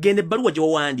genda ebbaluwa gye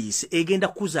wawandiise egenda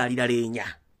kuzaalira leenya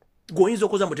gwoyinza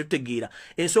okoza mbu tetutegeera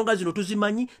ensonga zino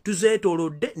tuzimanyi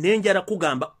tuzeetoolodde nenjala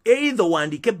kugamba either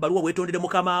wandiika ebbaluwa weetondere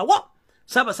Mukamaawo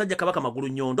Ssaabasajja Kabaka Magulu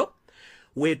Nyondo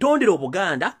weetondere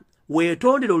Obuganda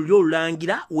weetondere olulyo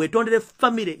olulangira weetondere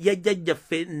famire ya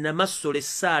jjajjaffe Namasole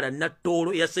Saala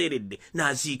Nattoolo yaseeredde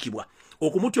n'aziikibwa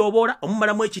okumutyoboola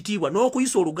omumalamu ekitiibwa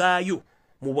n'okuyisa olugaayo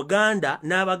mu Buganda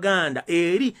n'Abaganda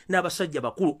eri n'abasajja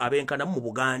bakulu abenkanamu mu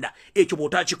Buganda ekyo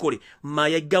bw'otaakikole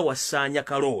Mayiga wasaanya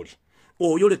Kalooli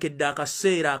oyolekedde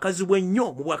akaseera akazibu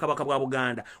ennyo mu Bwakabaka bwa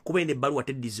Buganda kuba eno ebbaluwa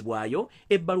teddizibwayo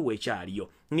ebbaluwa ekyaliyo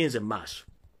ngenze mu maaso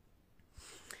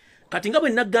kati nga bwe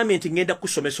nagambye nti ngenda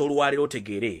kusomesa olwaleero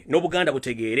otegeere n'Obuganda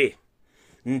butegeere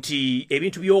nti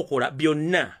ebintu by'okola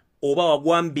byonna oba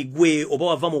wagwa mbigwe oba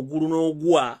wava mu ggulu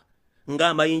n'ogwa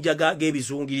ng'amayinja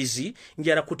g'ebizungirizi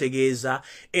njala kutegeeza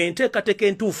enteekateeka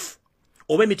entuufu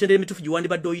oba emitendera emituufu gye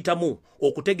wandibadde oyitamu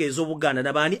okutegeeza Obuganda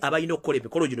n'abaani abalina okukola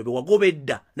emikolo gino be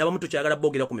wagobedda n'abamu tokyagala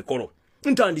boogera ku mikolo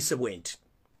ntandise bwe nti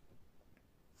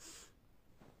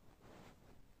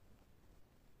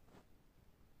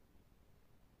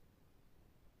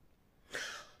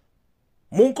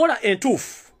Munkola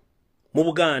entuufu mu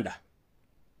Buganda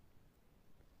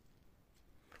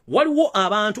waliwo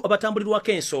abantu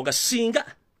abatambulirwako ensonga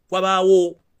singa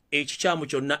wabaawo ekikyamu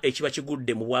kyonna ekiba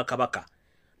kigudde mu Bwakabaka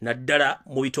naddala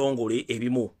mu bitongole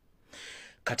ebimu.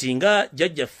 Kati nga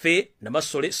jjajjaffe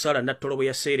Namasole Sarah Nattolo bwe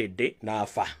yaseeredde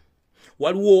n'afa,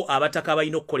 waliwo abataka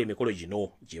balina okukola emikolo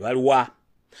gino gye balwa.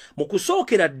 Mu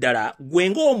kusookera ddala gwe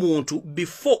ng'omuntu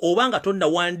before oba nga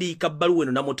tonnawandiika bbaluwa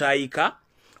eno namutaayika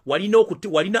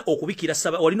walina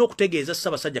okutegeeza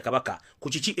Ssaabasajja Kabaka ku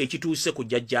kiki ekituuse ku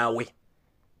jjajjaawe.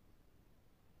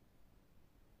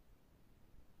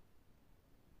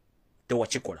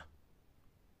 Tewakikola.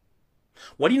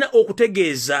 Walina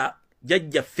okutegeeza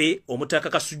jjajjaffe Omutaka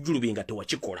Kasujjulubi nga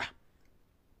tewakikola.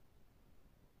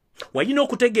 Walina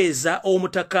okutegeeza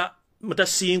Omutaka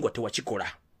Mutasingwa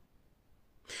tewakikola.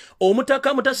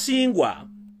 Omutaka Mutasingwa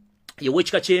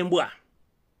yew'ekika ky'embwa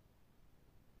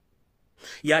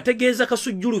yategeeza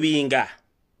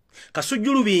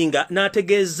Kasujjulubinga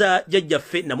n'ategeeza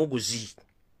jjajjaffe Namuguzi.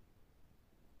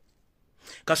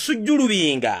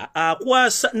 Kasujjulubinga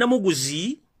akwasa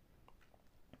Namuguzi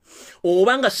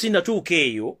obanga sinnatuuka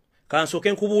eyo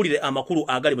kansooke nkubuulire amakulu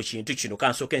agali mu kintu kino,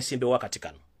 kansooke nsimbe wakati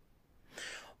kano.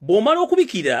 Bw'omala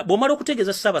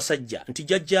okutegeeza Ssaabasajja nti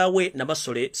jjajjaawe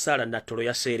Namasole Sarah Nattolo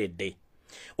yaseeredde,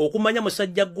 okumanya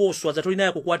musajja gw'oswaza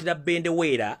tolinayo kukwatira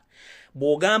bendeweera.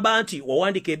 Bw'ogamba nti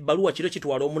wawandiika ebbaluwa kiro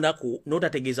kitwala omunaku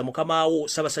n'otategeeza mukamaawo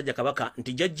Ssaabasajja Kabaka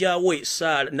nti jjajjaawe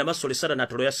Namasole Sarah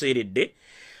Nattolo yaseeredde,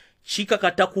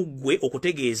 kikakata ku ggwe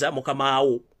okutegeeza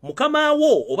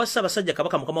mukamaawo oba Ssaabasajja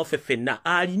Kabaka mukamaawo ffenna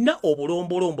alina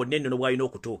obulombolombo n'ennono bw'alina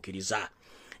okutuukiriza.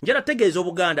 Njala tegeeza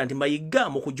Obuganda nti Mayiga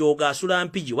mu kujooga asula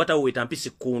mpigi wataweeta mpisi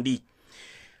kundi.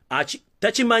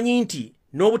 Takimanyi nti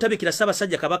n'obutabikira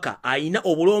Ssaabasajja Kabaka alina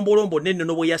obulombolombo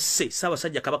n'ennono bwe yasse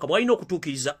Ssaabasajja Kabaka bw'alina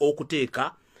okutuukiriza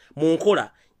okuteeka mu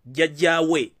nkola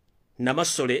jjajjaawe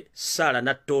Namasole Sarah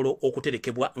Nattolo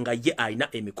okuterekebwa nga ye alina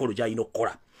emikolo gy'alina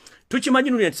okukola.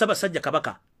 Tukimanyi nti Ssaabasajja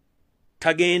Kabaka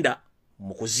tagenda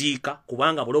mu kuziika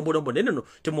kubanga bulombolombo n'ennono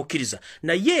temukkiriza.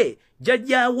 Naye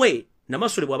jjajjaawe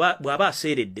Namasole bw'aba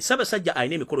aseeredde, Ssaabasajja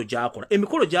alina emikolo gy'akola.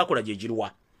 Emikolo gy'akola gye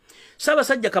giruwa?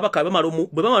 Ssaabasajja Kabaka bwe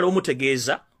bamala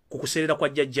omutegeeza ku kuseerera kwa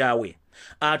jjajjaawe,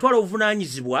 atwala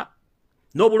obuvunaanyizibwa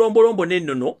n'obulombolombo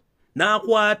n'ennono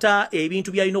n'akwata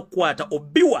ebintu by'alina okukwata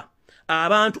obbiwa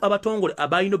abantu abatongole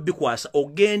abalina obbikwasa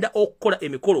ogenda okukola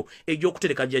emikolo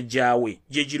egy'okutereka jjajjaawe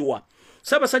gye giruwa.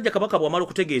 Ssaabasajja Kabaka bw'amala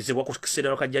okutegeezebwa ku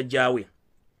kuseerera kwa jjajjaawe,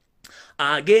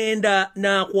 agenda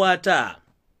n'akwata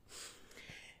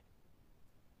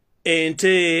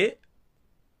ente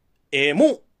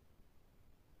emu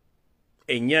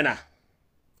ennyana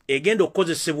egenda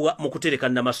okukozesebwa mu kutereka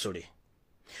Namasole,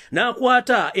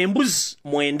 n'akwata embuzi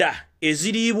 9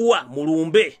 eziriibwa mu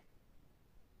lumbe,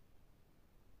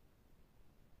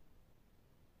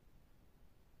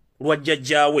 lwa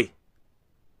jjajjaawe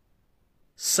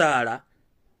Sarah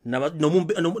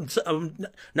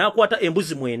n'akwata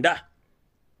embuzi 9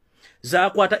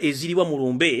 zaakwata eziriibwa mu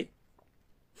lumbe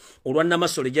olwa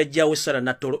Namasole jjajjaawe Sarah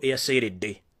Nattolo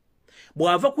eyaseeredde.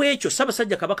 Bw'ava ku ekyo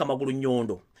Ssaabasajja Kabaka magulu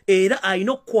nnyondo era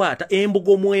alina okukwata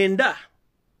embugo 9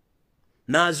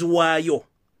 n'aziwaayo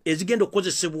ezigenda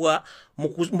okukozesebwa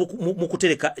mu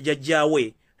kutereka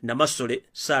jjajjaawe Namasole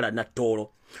Sarah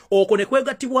Nattolo. Okwo ne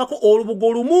kwegattibwako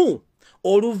olubugo lumu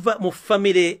oluva mu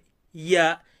famire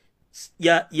ya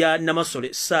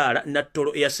Namasole Sarah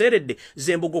Nattolo eyaseeredde,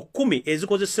 z'embugo 10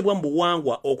 ezikozesebwa mu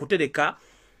buwangwa okutereka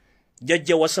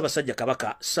jjajja wa Ssaabasajja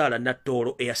Kabaka Sarah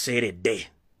Nattolo eyaseeredde.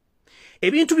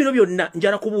 Ebintu bino byonna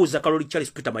njala kubuuza Kaloli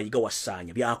Charles Peter Mayiga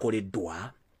wassaanya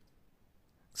byakoleddwa.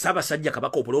 Ssaabasajja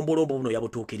Kabaka obulombolombo buno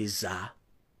yabutuukiriza.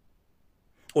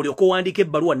 Olyoka owandiika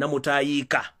ebbaluwa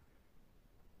namutaayiika,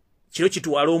 kiro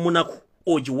kitwala omunaku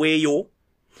ogiweeyo.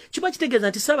 Kiba kitegeeza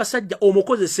nti Ssaabasajja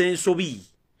omukozesa ensobi.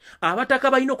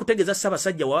 Abataka balina okutegeeza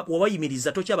Ssaabasajja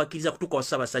wabayimiriza tokyabakkiriza kutuuka wa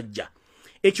Ssaabasajja.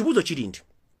 Ekibuuzo kiri nti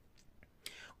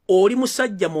oli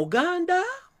musajja Muganda,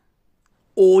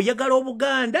 oyagala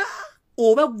Obuganda,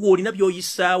 oba gwe olina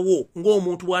by'oyisaawo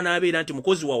ng'omuntu bw'anaabeera nti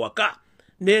mukozi wa waka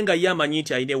naye nga ye amanyi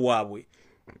nti alina ewaabwe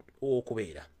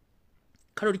okubeera.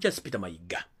 Kaloli Charles Peter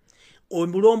Mayiga,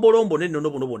 omulombolombo n'ennono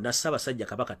buno bwonna Ssaabasajja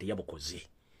Kabaka teyabukoze.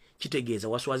 Kitegeeza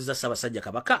waswaziza Ssaabasajja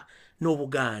Kabaka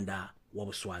n'Obuganda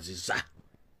wabuswaziza.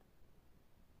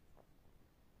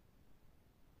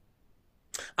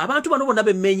 Abantu bano bonna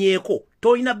bemmenyeeko,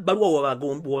 tolina bbaluwa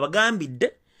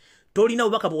wabagambidde, tolina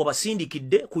bubaka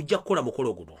bwabasindikidde kujja kukola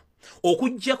mukolo guno.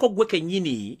 Okujjako gwe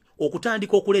kennyini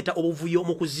okutandika okuleeta obuvuyo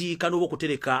mu kuziika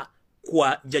n'obukutereka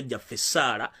kwa jjajjaffe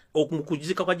Sarah, mu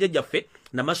kuziika kwa jjajjaffe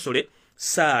Namasole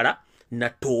Sarah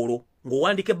Nattolo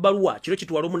ng'owandiika ebbaluwa kiro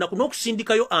kitwala omunaku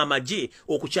n'okusindikayo amagye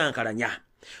okukyankalanya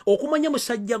okumanya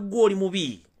musajja gw'oli mubi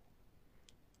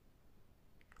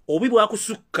obubi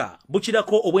bwakusukka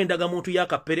bukirako obw'endagamuntu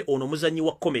y'akapere ono muzannyi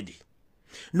wa komedi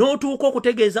n'otuuka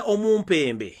okutegeeza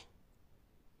omumpembe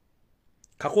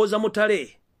Kakooza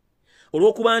Mutale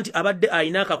olw'okuba nti abadde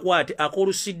alina akakwate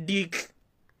ak'olusiddiiki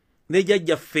ne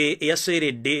jjajjaffe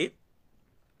eyaseeredde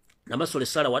Namasole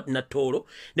Sala Nattoolo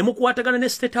ne mukwatagana ne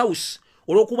State House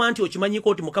olw'okuba nti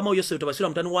okimanyiko nti mukama Yosef Tabasira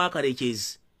mutani wa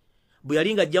Kalekyezi bwe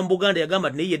yali ng'ajja mu Buganda yagamba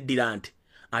nti naye yeddira nti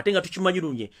ate nga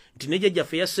tukimanyirunye nti ne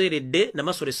jjajjaffe yaseeredde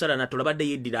Namasole Sala Nattoolo abadde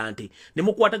yeddira nti ne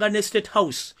mukwatagana ne State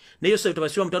House ne Yosef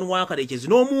Tabasira mutani wa Kalekyezi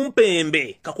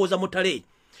n'omumpembe Kakooza Mutale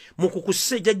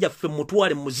mukukuse jjajjaffe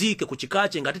mutwale muziike ku kika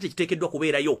kye nga tekiteekeddwa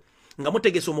kubeerayo nga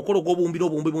mutegese omukolo gw'obumbi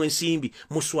n'obumbi bw'ensimbi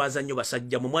muswaza nnyo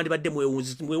basajja mu mwandibadde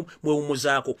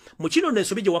mwewumuzaako mu kino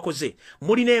n'ensobi gye wakoze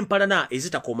mulina empalana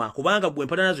ezitakoma kubanga gwe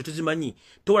empalana zo tuzimanyi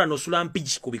tola n'osula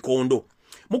mpigi ku bikondo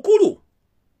mukulu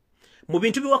mu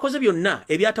bintu bye wakoze byonna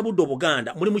ebyatabudde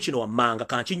Obuganda mulimu kino wammanga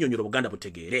kankinnyonnyola Obuganda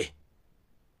butegeere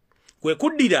kwe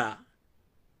kuddira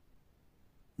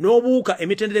n'obuuka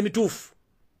emitendera emituufu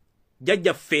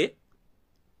jjajjaffe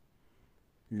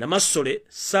Namasole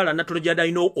Sala Nattoolo gy'adde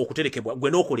alina okuterekebwa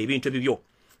gwe n'okola ebintu ebibyo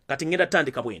kati ngenda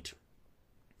tandika bwe nti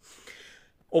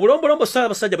obulombolombo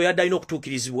Ssaabasajja bwe yadde alina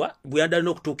okutuukirizibwa bwe yadde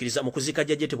alina okutuukiriza mu kuziika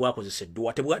jjajje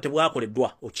tebwakozeseddwa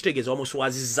tebwakoleddwa okitegeeza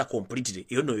wamuswazizza completely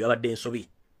eyo nno yabadde ensobi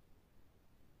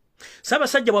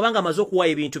Ssaabasajja bw'abanga amaze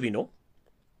okuwaayo ebintu bino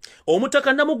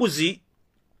omutaka Namuguzi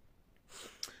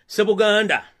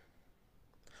Ssebuganda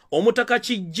omutaka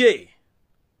Kijje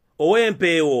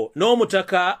ow'empeewo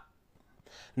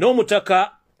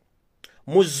n'omutaka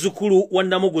muzzukulu wa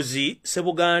Namuguzi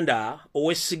Ssebuganda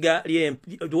ow'essiga lye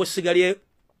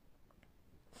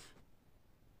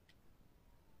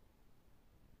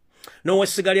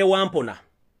n'ow'essiga lye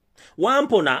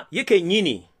Wampona ye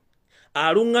kennyini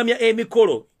aluŋŋamya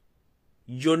emikolo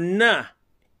gyonna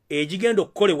egigenda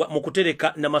okukolebwa mu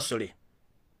kutereka Namasole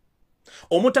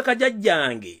omutaka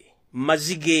jjajjange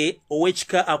Mazige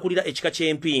ow'ekika akulira ekika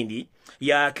ky'empindi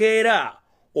yakeera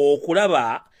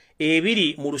okulaba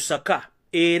ebiri mu Lusaka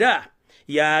era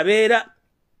yabeera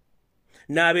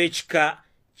n'ab'ekika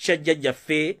kya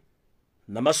jjajjaffe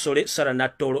Namasole Sala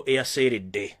Nattoolo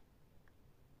eyaseeredde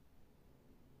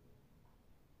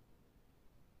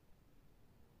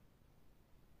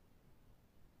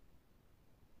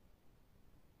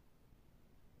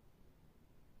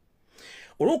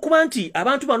olw'okuba nti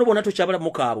abantu bano bonna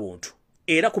tokyabalamu kaabuntu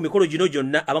era ku mikolo gino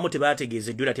gyonna abamu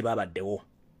tebaategeezeddwa era tebaabaddewo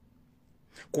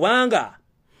kubanga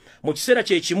mu kiseera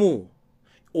kye kimu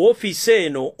ofiisi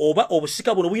eno oba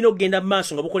obusika buno bulina okugenda mu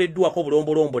maaso nga bukoleddwako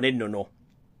obulombolombo n'ennono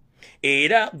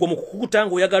era gwe mu kukukuta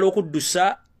ng'oyagala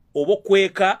okuddusa oba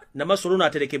okweka Namasole ono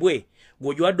aterekebwe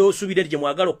ng'ogiwadde osuubire gye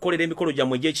mwagala okukolera emikolo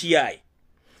gyammwe egy'ekiyaaye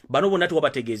bano bonna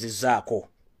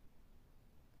tewabategeezezzaako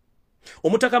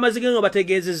omutaka Mazige nga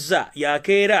bategeezezza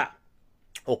yakeera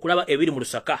okulaba ebiri mu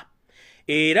Lusaka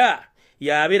era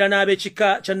yabeera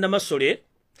n'ab'ekika kya Namasole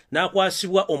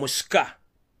n'akwasibwa omusika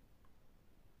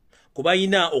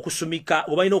kubayina okusumika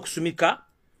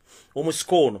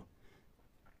omusika ono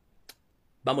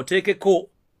bamuteekeko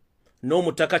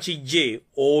n'omutaka Kijje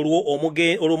olwo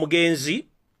omugenzi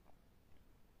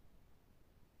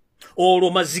olwo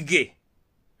Mazige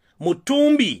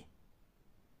Mutumbi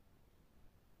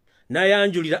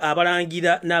n'ayanjulira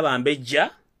abalangira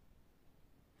n'abambejja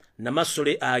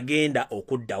Namasole agenda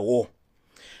okuddawo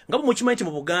nga mukimanyi nti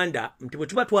mu Buganda nti bwe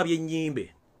tuba twabye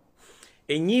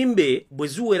ennyimbe bwe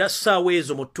ziwera ssaawa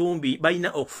ezo Mutumbi balina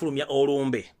okufulumya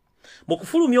olumbe mu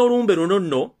kufulumya olumbe luno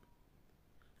nno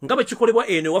nga bwe kikolebwa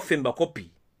eno ewaffe mu Bakopi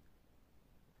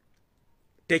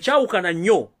tekyawukana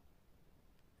nnyo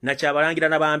na kyabalangira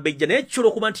n'abambejja naye kisobola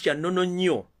okuba nti kya nnono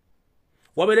nnyo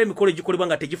wabeera emikolo egikolebwa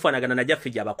nga tegifaanagana na gyaffe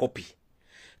gy'Abakopi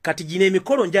kati gino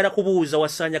emikolo njala kubuuza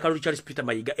Wasanya Kalulu Charles Peter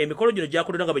Mayiga emikolo gino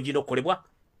gyakoleddwa nga bwe gina okukolebwa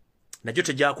nagyo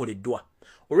tegyakoleddwa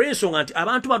olw'ensonga nti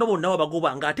abantu bano bonna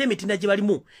wabagoba ng'ate emitinda gye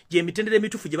balimu gy'emitendera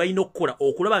emituufu gye balina okukola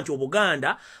okulaba nti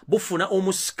Obuganda bufuna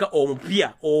omusika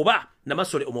omupya oba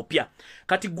Namasole omupya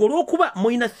kati gwe olw'okuba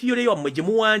mulina theory yammwe gye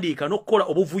muwandiika n'okukola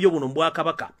obuvuyo buno mu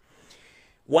Bwakabaka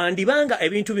wandibanga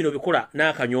ebintu bino bikola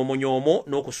n'akanyoomonyomo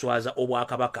n'okuswaza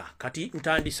Obwakabaka kati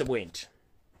ntandise bwe nti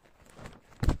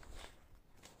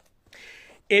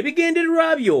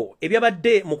ebigendererwa byo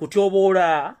ebyabadde mu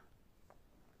kutyoboola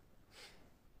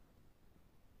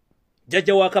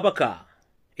jjajja wa Kabaka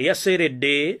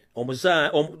eyaseeredde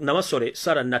Namasole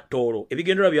Sala Nattoolo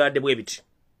ebigendererwa byabadde bwe biti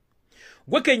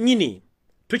gwe kennyini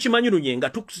tukimanyirunye nga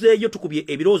tuzeeyo tukubye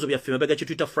ebirowoozo byaffe mabega kye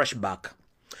tuyita flashback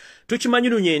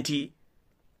tukimanyirunye nti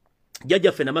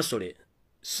jjajjaffe Namasole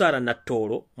Sara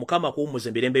Natolo mukama kuwummuza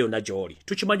emirembe yonna gy'oli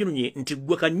tukimanyi nti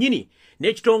gwe kannyini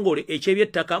n'ekitongole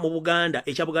eky'ebyettaka mu Buganda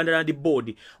ekya Buganda Land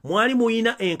Board mwali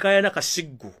muyina enkayana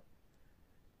kasiggu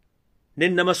ne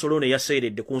Namasole ono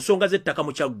yaseeredde ku nsonga z'ettaka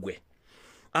mu Kyaggwe.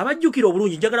 Abajjukira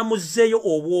obulungi njagala muzzeeyo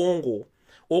obwongo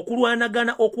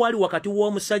okulwanagana okwali wakati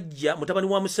w'omusajja mutabani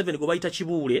wa Museveni gwe bayita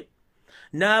Kibuule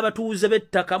n'abatuuze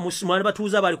b'ettaka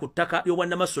n'abatuuze abali ku ttaka ly'obwa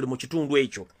Namasole mu kitundu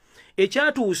ekyo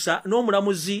ekyatuusa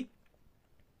n'omulamuzi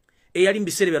eyali mu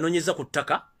biseera byanoonyeza ku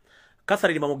ttaka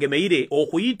Catherine Mamugemeire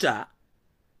okuyita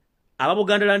aba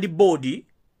Buganda Land Board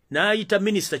n'ayita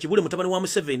minisita Kibuule mutabani wa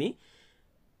Museveni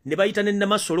ne bayita ne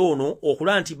Namasole ono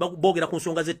okulaba nti boogera ku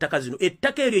nsonga z'ettaka zino.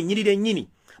 Ettaka eryo ennyirira ennyini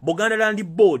Buganda Land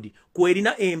Board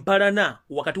kwerina empalana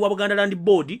wakati wa Buganda Land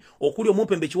Board okuli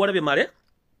Omumpembe Kiwalabe Male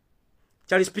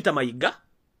Charles Peter Mayiga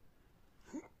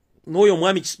n'oyo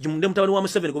omwami mutabani wa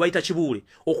Museveni gwe bayita Kibuule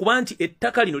okuba nti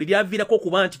ettaka lino liryaviirako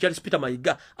okuba nti Charles Peter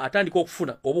Mayiga atandika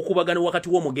okufuna obukubagano wakati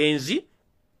w'omugenzi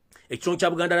ekitongole kya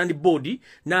Buganda Land Board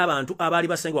n'abantu abaali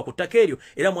basangibwa ku ttaka eryo.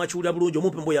 Era mwakiwulira bulungi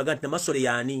Omumpembe yaga nti Namasole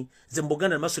yaani ze mu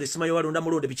Buganda Namasole simayo walonda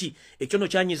mulonde biki ekyono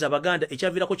kyanyiza Abaganda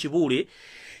ekyaviirako Kibuule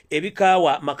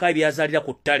ebikaawa maka ebyazaalira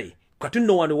ku ttale. Kati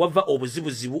nno wano wava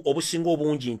obuzibuzibu obusinga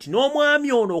obungi nti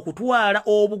n'omwami ono okutwala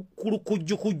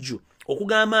obukulukujjukujju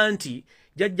okugamba nti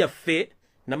jjajjaffe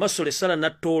Namasole Sara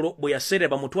Natolo bwe yaseera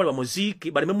bamutwale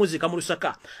bamuziike baleme muziika mu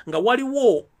Lusaka nga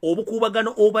waliwo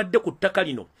obukuubagano obadde ku ttaka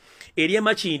lino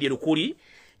ery'emakindi lukuli.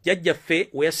 Jjajjaffe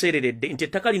we yaseereredde nti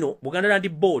ettaka lino Buganda Land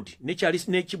Board ne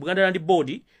Buganda Land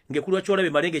Board ng'ekulwa Kiwalabe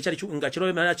Male nga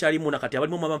Kiwalabe Male akyalimu nakati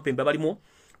abalimu Mampembe abalimu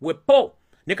Wepo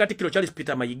ne Katikkiro Charles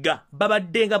Peter Mayiga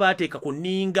babadde nga baateeka ku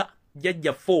nninga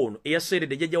jjajjaffe ono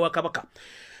eyaseeredde jjajja wa Kabaka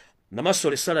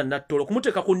Namasole Sara Natolo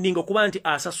kumuteeka ku nninga okuba nti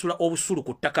asasula obusulu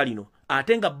ku ttaka lino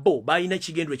ate nga bo balina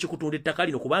ekigendero ekikutunda ettaka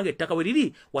lino kubanga ettaka we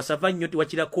liri wasava nnyo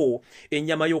wakirako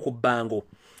ennyama y'okubbango.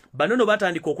 Bano no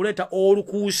batandika okuleeta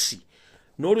olukuusi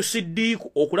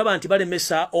n'olusiddiiku okulaba nti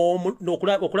balemesa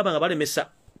okulaba nga balemesa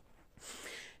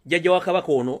jjajja wa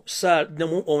Kabaka ono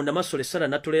Namasole Sara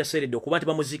Natolo yaseeredde okuba nti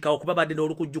bamuziikawo kuba badde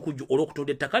n'olukujjukujju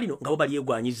olw'okutunda ettaka lino nga bo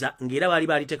balyegwanyiza ng'era baali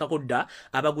baliteekako dda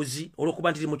abaguzi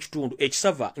olw'okuba nti liri mu kitundu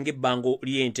ekisava ng'ebbango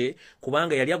ly'ente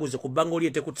kubanga yali aguze ku bbango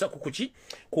ly'ente ku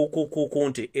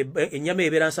nte ennyama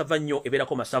ebeera nsava nnyo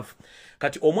ebeerako masavu.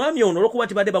 Kati omwami ono olw'okuba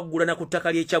nti badde bagugulana ku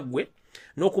ttaka ly'Ekyaggwe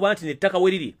n'okuba nti n'ettaka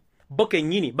we liri bo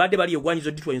kennyini badde balyegwanyiza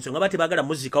odditwa ensonga bate baagala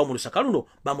muziikawo mu Lusaka luno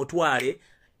bamutwale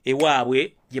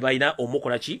ewaabwe gye balina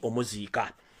omukolaki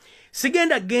omuziika.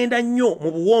 Sigenda genda nnyo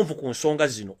mu buwonvu ku nsonga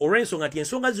zino olw'ensonga nti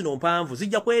ensonga zino mpanvu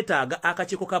zijja kwetaaga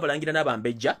akakiiko k'abalangira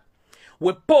n'abambejja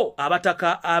Wepo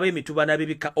abataka ab'emituba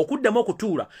n'abebika okuddamu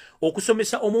okutuula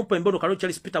okusomesa Omumpembe ono Kalo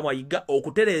Charles Peter Mayiga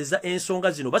okutereeza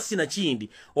ensonga zino basina kindi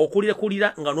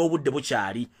okulirekulira nga n'obudde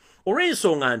bukyali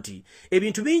olw'ensonga nti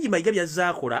ebintu bingi Mayiga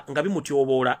byazaakola nga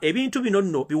bimutyoboola ebintu bino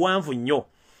nno biwanvu nnyo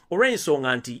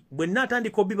olw'ensonga nti bwe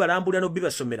nnaatandika obibalambulira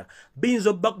n'obibasomera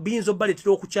biyinza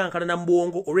obbaleetera okukyankana na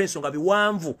mbwongo olw'ensonga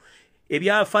biwanvu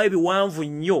ebyafaayo biwanvu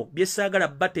nnyo byesaagala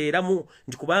bateeramu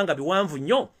nti kubanga biwanvu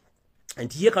nnyo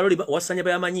nti ye Kaloli wasanya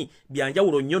bayamanyi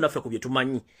byanjawulo nnyo naffe ku bye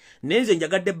tumanyi. Nenze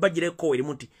njagadde bbagireko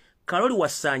erimu nti Kaloli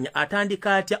wasanya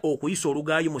atandika atya okuyisa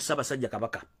olugaayo mu Ssaabasajja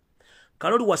Kabaka.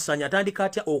 Kaloli wasanya atandika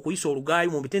atya okuyisa olugaayo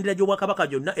mu mitendera gy'Obwakabaka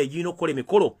gyonna egirina okukola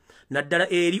emikolo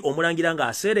naddala eri omulangira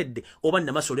ng'aseeredde oba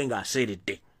Namasole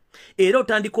ng'aseeredde. Era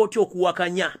otandika otya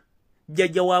okuwakanya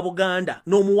jjajja wa Buganda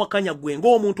n'omuwakanya gwe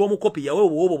ng'omuntu omukopi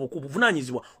yaweebwa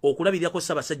obuvunaanyizibwa okulabirirako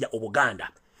Ssaabasajja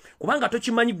Obuganda. Kubanga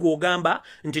tokimanyi gw'ogamba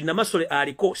nti Namasole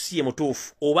aliko si ye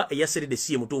mutuufu oba eyaseeredde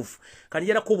si ye mutuufu. Kati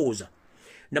njala kubuuza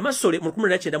Namasole mu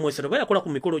 1993 bwe yakola ku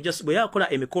mikolo bwe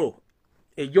yakola emikolo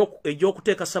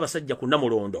egy'okuteeka Ssaabasajja ku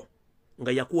Namulondo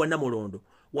nga yakuwa Namulondo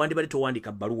wandibadde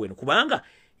towandika bbaluwa eno kubanga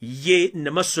ye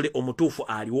Namasole omutuufu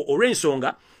aliwo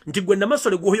olw'ensonga nti gwe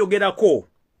Namasole gw'oyogerako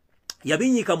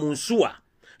yabinnyika mu nsuwa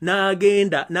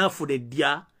n'agenda n'afuna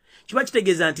eddya. Kiba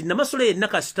kitegeeza nti Namasole yenna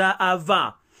kasita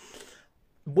ava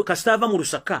mu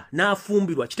Lusaka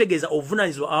n'afumbirwa kitegeeza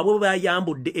obuvunaanyizibwa abo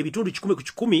bayambudde ebitundu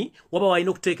 100 ku 100 waba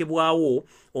walina okuteekebwawo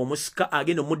omusika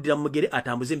agenda omuddira mu mugere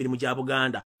atambuze emirimu gya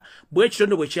Buganda. Bwe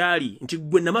kitondo bwe kyali nti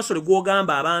gwe Namasole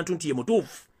gw'ogamba abantu nti ye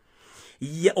mutuufu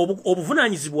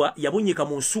obuvunaanyizibwa yabunnyika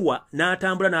mu nsuwa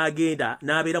n'atambula n'agenda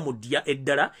n'abeera mu ddya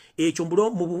eddala ekyo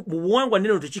mu buwangwa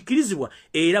nneno tekikkirizibwa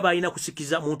era balina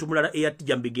kusikiza muntu mulala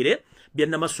eyatijja mu bigere bya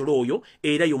Namasole oyo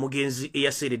era y'omugenzi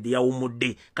eyaseeredde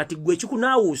yawummudde. Kati gwe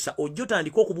ekikunaawuusa ojja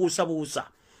otandika okubuusabuusa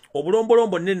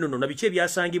obulombolombo nnennono na biki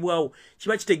ebyasangibwawo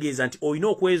kiba kitegeeza nti olina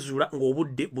okwezuula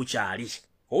ng'obudde bukyali.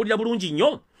 Owulira bulungi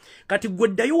nnyo. Kati gwe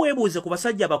ddayo weebuuze ku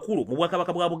basajja abakulu mu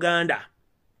Bwakabaka bwa Buganda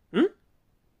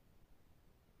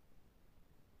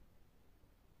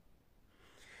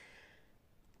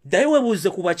Ddayo weebuuze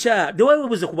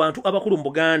ku bantu abakulu mu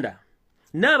Buganda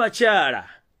n'abakyala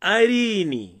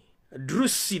Irene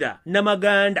Drusilla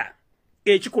Namaganda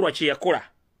ekikolwa kye yakola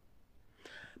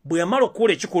bwe yamala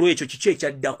okukola ekikolwa ekyo kiki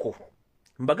ekyaddako.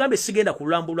 Mbagambe sigenda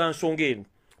kulambula nsonga eno,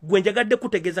 gwe njagadde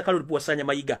kutegeeza Kalolipo Wasanya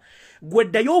Mayiga, gwe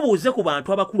ddayo obuuze ku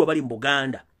bantu abakulu abali mu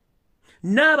Buganda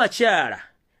n'abakyala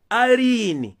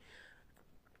Irene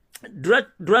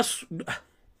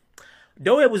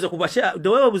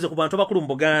weebuuze ku bantu abakulu mu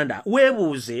Buganda,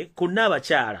 weebuuze ku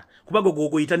n'abakyala kuba gwe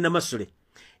goyita Namasole.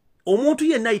 Omuntu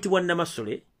yenna ayitibwa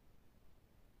Namasole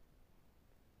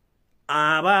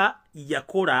aba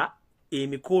yakola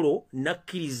emikolo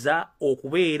nakkiriza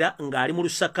okubeera ng'ali mu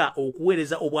Lusaka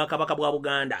okuweereza obwakabaka bwa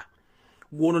Buganda.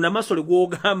 Gwono Namasole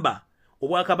gw'ogamba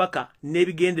obwakabaka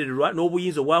n'ebigendererwa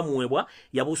n'obuyinza obwamuwebwa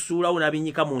yabusuulawo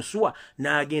n'abinyika mu nsuwa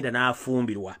n'agenda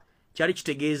n'afumbirwa. Kyali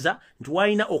kitegeeza nti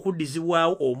walina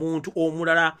okuddizibwawo omuntu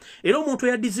omulala, era omuntu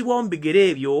eyaddizibwawo mu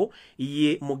bigere ebyo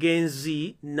ye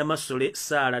mugenzi Namasole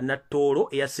Saala Nattoolo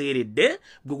eyaseeredde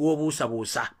gwe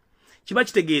gw'obuusabuusa. Kiba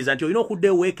kitegeeza nti olina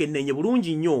okuddayo weekenneenye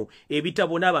bulungi nnyo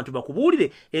ebitabo n'abantu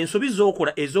bakubuulire ensobi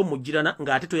z'okola ez'omujjirana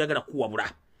ng'ate toyagala kuwabula.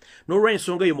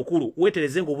 N'olw'ensonga eyo mukulu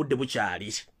weetereze ng'obudde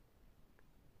bukyali.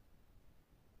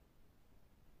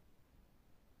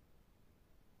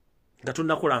 Nga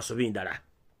tunnakola nsobi ndala.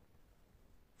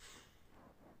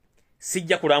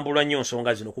 Sijja kulambulwa nnyo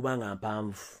nsonga zino kubanga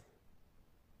mpanvu.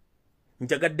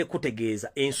 Njagadde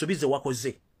kutegeeza ensobi ze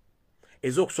wakoze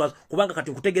ez'okuswaza kubanga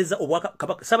kati nkutegeeza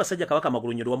Ssaabasajja Kabaka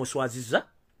Magulunnyo wamuswazizza,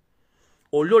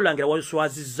 Olulyo Olangira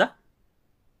wamuswazizza,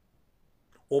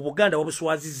 Obuganda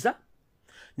wabuswazizza,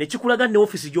 ne kikulaga ne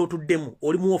ofisi gy'otuddemu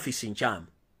oli mu ofisi nkyamu.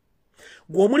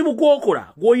 Gwe omulimu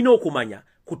gw'okola gw'olina okumanya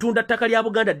kutunda ttaka lya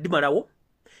Buganda ddimalawo.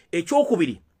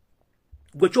 Ekyokubiri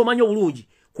gwe ky'omanyi obulungi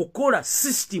kukola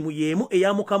system yemu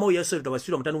eyamukamawo yasobola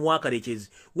tabasira mutanu wakarekezi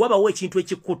wabawo ekintu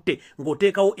ekikutte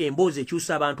ng'oteekawo emboozi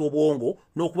ekyusa abantu obwongo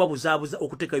n'okubabuzaabuza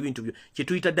okuteeka ebintu byo kye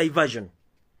tuyita diversion.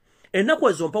 Ennaku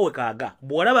ezo mpawe kaaga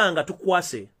bw'olabanga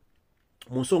tukwase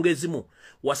mu nsonga ezimu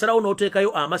wasalawo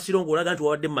n'oteekayo amasiro ng'olaga nti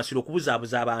wawadde mu masiro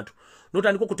okubuzaabuza abantu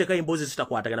n'otandika okuteekayo emboozi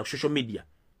zitakwatagana ku social media.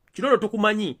 Kino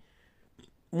tukumanyi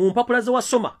mu mpapula ze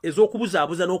wasoma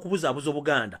ez'okubuzaabuza n'okubuzaabuza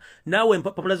Obuganda, naawe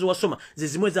empapula ze wasoma ze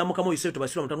zimu ez'amukamawo Yosef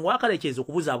Tobasira mutanu wakarekezi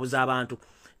okubuzaabuza abantu.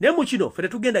 Naye mu kino ffe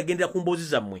tetugendagendera ku mboozi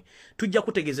zammwe, tujja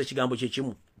kutegeeza ekigambo kye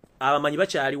kimu. Abamanyi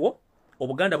bakyaliwo,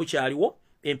 Obuganda bukyaliwo,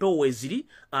 empewo weeziri,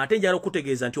 ate njala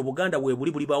okutegeeza nti Obuganda bwe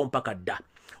buli baawo mpaka dda.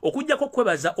 Okujjako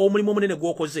kwebaza omulimu omunene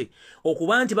gw'okoze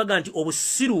okuba nti baga nti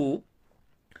obusiru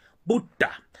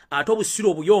butta ate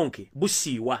obusiru obuyonke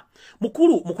busiiwa.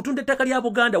 Mukulu mu kutunda ettaka lya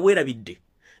Buganda weerabidde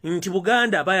nti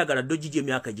Buganda bayagala dojiji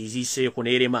emyaka giziiseeko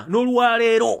n'erema,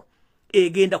 n'olwaleero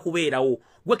egenda kubeerawo.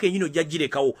 Gwe kennyini ojja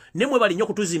girekawo. Ne mwebale nnyo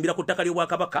kutuzimbira ku ttaka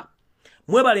ly'Obwakabaka,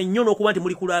 mwebale nnyo n'okuba nti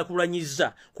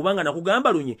mulikulaakulanyizza kubanga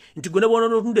nakugamba lunye nti gwe ne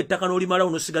bw'onootunda ettaka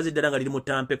n'olimalawo n'osigaza eddala nga liri mu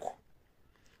ttampeko.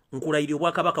 Nkulayira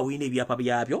Obwakabaka bulina ebyapa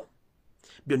byabyo,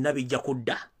 byonna bijja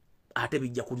kudda ate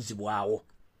bijja kuzzibwawo.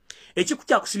 Ekiku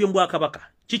kyakusibye mu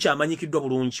Bwakabaka kikyamanyikiddwa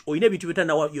bulungi. Olina ebintu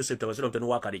bitanawa Yosef Tobasira mutanu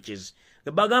wakarekezi.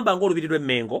 Bagamba nga olubiri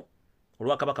lw'Emmengo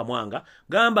olw'Akabaka Mwanga,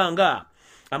 gamba nga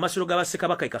amasiro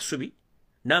g'Abassekabaka Kasubi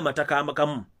n'amataka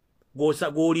amakamu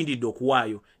g'olindidde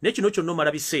okuwaayo. Ne kino kyonna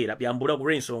omala biseera byambula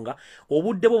olw'ensonga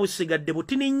obudde bwo busigadde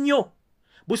mutini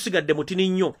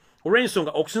nnyo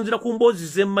olw'ensonga okusinziira ku mboozi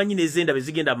z'emmanyi n'ez'endaba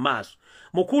ezigenda mu maaso.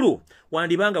 Mukulu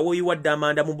wandibanga woyiwadde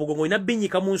amanda mu mbugo ng'olina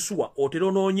binnyika mu nsuwa otera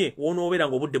onoonye w'onoobeera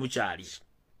ng'obudde bukyali.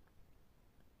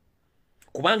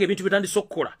 Kubanga ebintu bitandise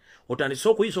okukola otandise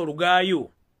okuyisa olugaayo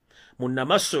mu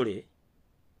Namasole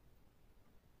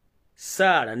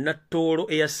Saala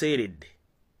Nattoolo eyaseeredde.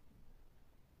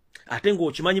 Ate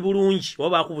ng'okimanyi bulungi oba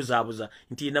baakubuzaabuza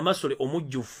nti Namasole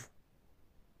omujjufu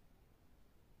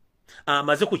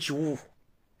amaze ku kiwu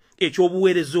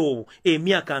eky'obuweereza obwo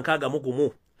emyaka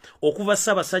 61 okuva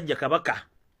Ssaabasajja Kabaka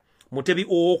Mutebi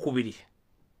owookubiri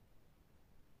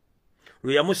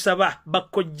lwe yamusaba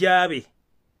bakkojjaabe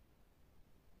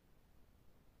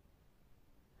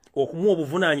okumuwa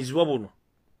obuvunaanyizibwa buno,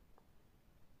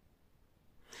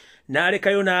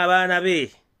 n'alekayo n'abaana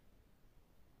be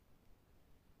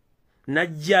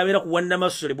n'ajja abeera ku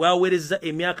Wannamasole bw'aweereza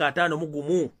emyaka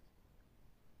 51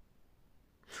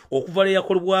 okuva lwe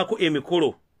yakolebwako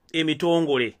emikolo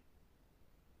emitongole.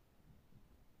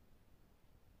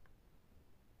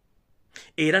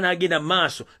 Era n'agenda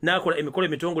maaso n'akola emikolo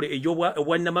emitongole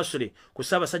egy'Obwannamasole ku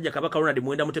Ssaabasajja Kabaka Ronald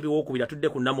Mwenda Mutebi owookubiri atudde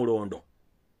ku Namulondo.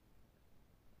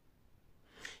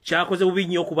 Kyakoze bubi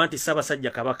nnyo okuba nti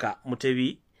Ssaabasajja Kabaka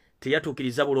Mutebi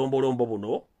teyatuukiriza bulombolombo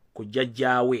buno ku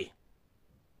jjajjaawe.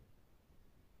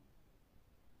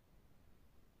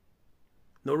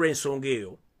 n'olw'ensonga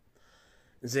eyo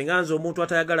nze nganze omuntu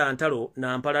atayagala ntalo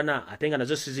nampalana ate nga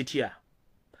nazo sizitya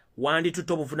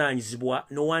wanditutte obuvunaanyizibwa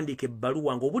n'owandiika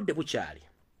ebbaluwa ng'obudde bukyali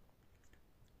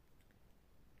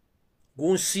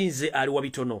gunsinze ali wa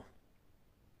bitono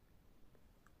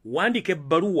wandika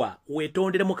ebbaluwa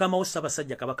weetondere mukama wo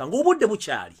Ssaabasajja Kabaka ng'obudde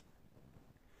bukyali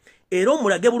era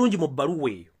omulage bulungi mu bbaluwa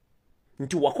eyo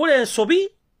nti wakola ensobi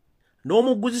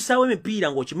n'omuguzisaawo emipiira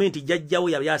ng'okimanyi nti jjajjawo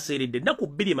yali aseeredde ennaku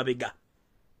 2 mabega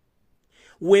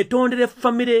weetondere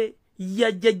famire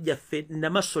ya jjajjaffe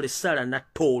Namasole Sala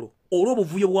Nattoolo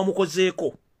olw'obuvuyo bwe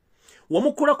wamukozeeko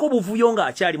wamukolako obuvuyo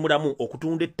ng'akyali mulamu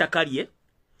okutunda ettaka lye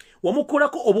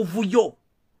wamukolako obuvuyo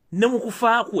ne mu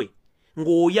kufa kwe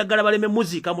ng'oyagala baleme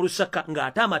muziika mu Lusaka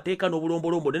ng'ate amateeka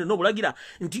n'obulombolombo nene n'obulagira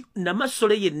nti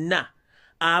Namasole yenna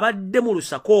abadde mu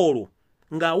Lusaka olwo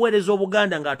ng'aweereza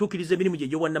Obuganda ng'atuukiriza emirimu gye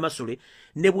egy'obwannamasole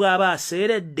ne bw'aba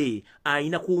aseeredde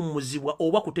ayina kuwummuzibwa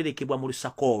oba kuterekebwa mu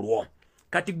Lusaka olwo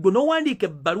kati gwe n'owandiika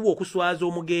ebbaluwa okuswaza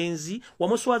omugenzi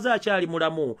wamuswaza akyali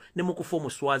mulamu ne mu kufa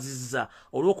omuswazizza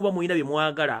olw'okuba mulina bye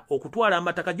mwagala okutwala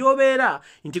amataka gy'obeera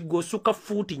nti gwe osukka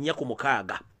fuuti 4 ku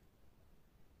 6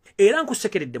 era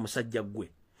nkusekeredde musajja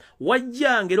gwe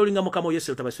wajja ng'era olinga mukama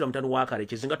Yesu tabasira mutano wa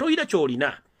Kalekezi nga toyina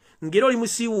ky'olina ng'era oli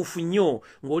musiiwuufu nnyo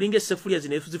ng'olinga essefulya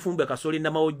zino ezifumbe kasooli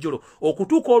namawojjolo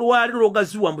okutuuka olwaliro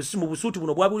lwogaziwa mu busuuti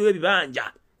buno bwabuliwo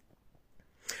ebibanja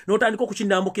n'otandika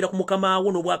okukinambukira ku mukama wo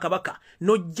n'obwakabaka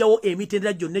n'ojjawo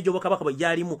emitendera gyonna egy'obwakabaka bwe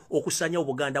gyalimu okusanya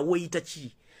Obuganda weeyita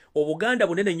ki Obuganda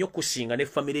bunene nnyo okusinga ne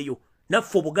famire yo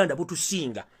naffe Obuganda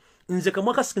butusinga nze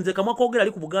kamwa koogera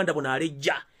ali ku Buganda buno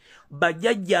alejja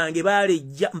bajjajjange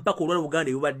baalejja mpaka olwala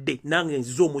Buganda ebibadde nange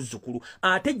nzize omuzzukulu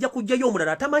ate ejja kujjayo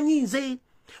omulala atamanyi nze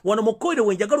wano mu kkoere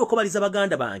wenjagala okubaliza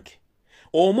baganda bange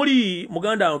omuli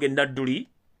muganda wange Nadduli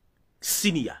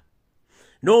senior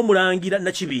n'omulangira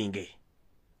Nakibinge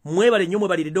mwebale nnyo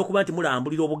mwebaliridde okuba nti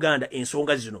mulambulira Obuganda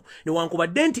ensonga zino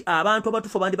newankubadde nti abantu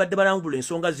abatufu bandibadde balambulira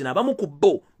ensonga zino abamu ku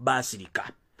bo baasirika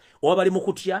oba bali mu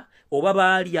kutya oba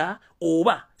baalya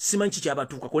oba simanyi kiki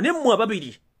abatuukako ne mmwe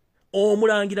ababiri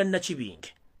omulangira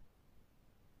Nakibinge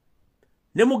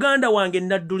ne muganda wange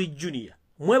Nadduli Junior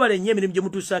mwebale nnyo emirimu gye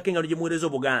mutuusaako engalo gye muweereza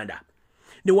Obuganda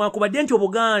newankubadde nti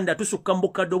Obuganda tusukka mu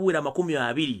bukadde obuwera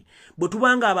 20 bwe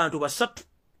tubanga abantu 3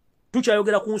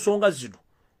 tukyayogera ku nsonga zino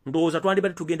ndowooza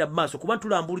twandibadde tugenda mu maaso kuba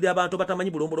tulambulira abantu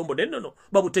batamanyi bulombolombo nennono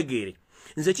babutegeere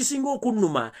nze kisinga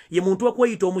okunnuma ye muntu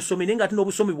wakweyita omusomi naye ng'ate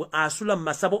n'obusomi bwe asula mu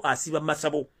masabo asiba mu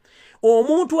masabo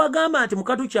omuntu agamba nti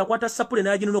mukatu kyakwata sapule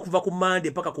n'aginona okuva ku Mande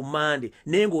mpaka ku Mande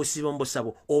naye ng'osiba mu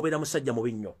busabo obeera musajja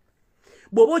mubi nnyo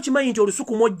bw'oba okimanyi nti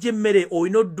olusuku mw'ojja emmere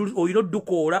olina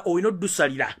oddukoola olina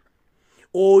oddusalira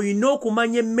olina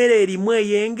okumanya emmere erimu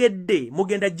eyengedde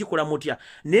mugenda gikola mutya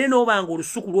naye n'obanga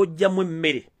olusuku lw'ojjamu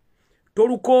emmere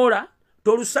tolukoola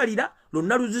tolusalira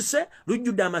lonna luzise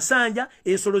lujjudde amasanja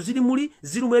ensolo ziri muli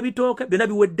zirumu ebitooke byonna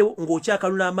biweddewo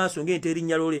ng'okyakaluna amaaso ng'ente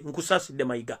erinnya loole nkusaasidde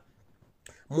Mayiga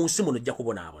mu nsi muno ojja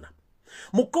kubonaabona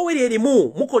mu kkoweeri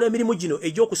erimu mukola emirimu gino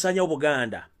egy'okusaanyawo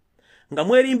Buganda nga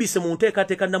mwerimbise mu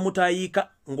nteekateeka namutayiika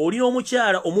ng'olina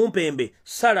omukyala omumpembe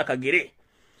Sara Kagere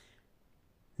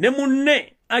ne munne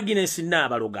Agnes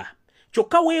Nabaloga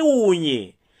kyokka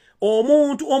weewuunye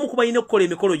omuntu omu ku balina okukola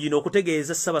emikolo gino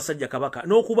okutegeeza Ssaabasajja Kabaka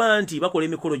n'okuba nti bakola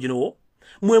emikolo gino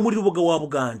mwe muli Lubuga wa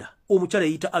Buganda omukyala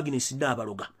yeyita Agnes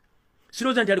Nabaloga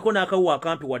sirowooza nti aliko n'akawu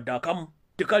akampi wadde akamu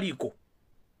tekaliiko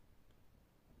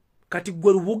kati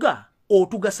gwe Lubuga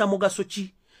otugasa mugaso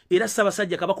ki era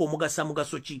Ssaabasajja Kabaka omugasa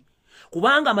mugaso ki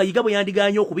kubanga Mayiga bwe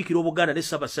yandigaanye okubikira Obuganda ne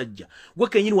Ssaabasajja gwe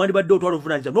kennyini wandibadde otwala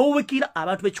obuvunaanyizibwa n'obubikira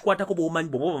abantu bekikwatako b'omanyi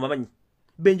bw'oba bamanyi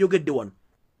benjogedde wano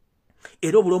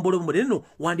era obulombolombo neno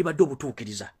wandibadde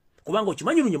obutuukiriza kubanga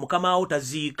okimanyi lunye mukama wo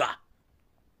taziika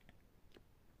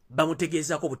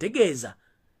bamutegeezako butegeeza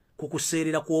ku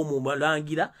kuseerera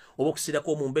kw'omulangira oba okuseerera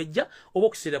kw'omumbejja oba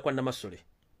okuseerera kwa Namasole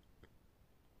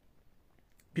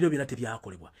bino byonna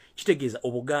tebyakolebwa kitegeeza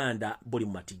Obuganda buli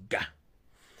mu matigga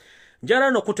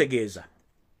njala n'okutegeeza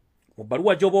mu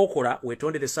bbaluwa gy'oba okola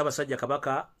weetondere Ssaabasajja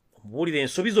Kabaka omubuulire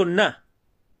ensobi zonna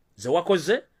ze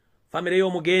wakoze famire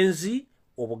y'omugenzi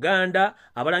Obuganda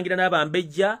abalangira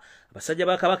n'abambejja abasajja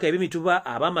ba Kabaka eb'emituba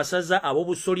ab'amasaza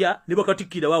ab'obusolya ne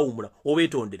bakatikkira baawummula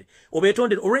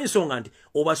obeetondere olw'ensonga nti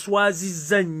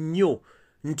obaswazizza nnyo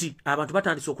nti abantu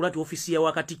batandise okulaba nti ofiisi ya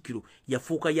Wakatikkiro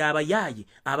yafuuka y'abayaaye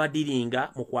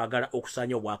abadiringa mu kwagala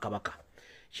okusaanya Obwakabaka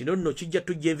kino nno kijja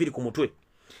tujja enviri ku mutwe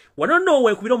wano nno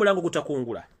weekubira omulango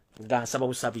gutakungula nga nsaba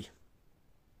busabi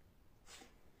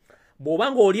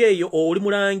bw'oba ng'oli eyo oli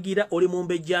mulangira oli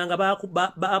mumbejjanga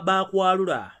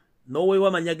baakwalula n'oweewa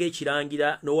amanya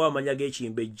g'ekirangira n'oweewa amanya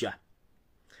g'ekimbejja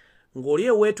ng'oli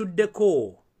eyo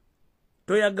weetuddeko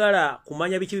toyagala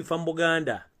kumanya biki bifa mu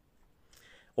Buganda.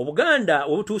 Obuganda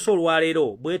obutuusa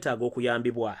olwaleero bwetaaga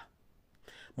okuyambibwa.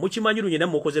 Mukimanyi lunyina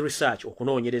mukoze research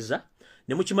okunoonyereza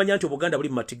ne mukimanya nti Obuganda buli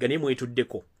mu matiga naye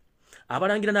mwetuddeko.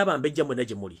 Abalangira n'abambejja mwenna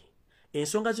gye muli.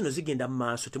 Ensonga zino zigenda mu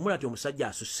maaso temula ati omusajja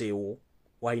asusseewo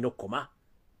w'alina okukoma.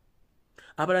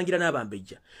 Abalangira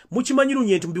n'abambejja. Mukimanyi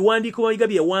lunye nti mu biwandiiko Mayiga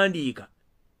bye yawandiika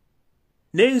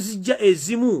n'enzijja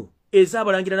ezimu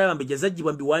ez'abalangira n'abambejja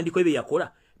zaggyibwa mu biwandiiko bye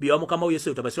yakola bye Mukama we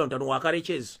Yesu tabasira ntano wa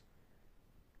Karekezi.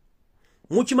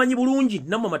 Mukimanyi bulungi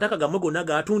namwe amataka gammwe gonna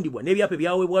gaatundibwa n'ebyapa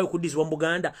byaweebwayo okuddizibwa mu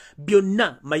Buganda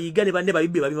byonna Mayiga ne banne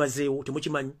babibbe babimazeewo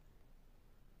temukimanyi.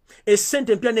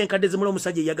 Essente empya n'enkadde zimula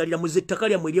omusajja eyagalira mu zettaka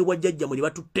lyammwe ery'ewa jjajja mwe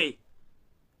batutte.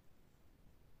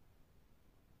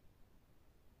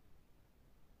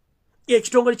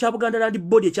 Ekitongole kya Buganda Land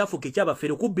Board ekyafuuka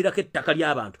ekyabafere okubbirako ettaka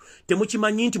ly'abantu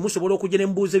temukimanyi nti musobola okujja ne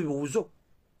mbuuza ebibuuzo.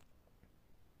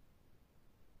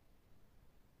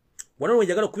 Wano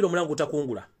njagala okubira omulango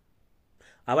otakungula.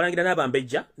 Abalangira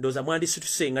n'abambejja ndooza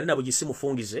mwandisituse nga nina bugisi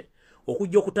mufungize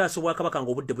okujja okutaasa Obwakabaka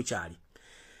ng'obudde bukyali.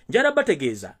 Njala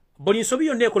bategeeza buli nsobi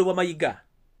yonna ekolebwa Mayiga.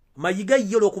 Mayiga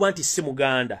ye olw'okuba nti si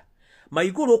Muganda.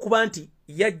 Mayiga olw'okuba nti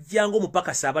yajjanga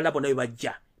omupakasi abalala bonna bwe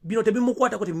bajja. Bino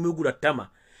tebimukwatako tebimugula ttama.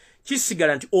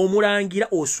 Kisigala nti omulangira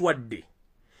oswadde.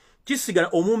 Kisigala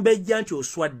omumbejja nti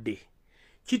oswadde.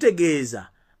 Kitegeeza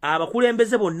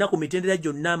abakulembeze bonna ku mitendera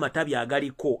gyonna amatabi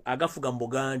agaliko agafuga mu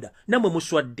Buganda namwe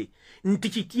muswadde. Nti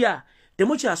kitya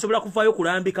temukyasobola kuvaayo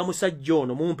kulambika musajja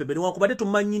ono mumpembe newankubadde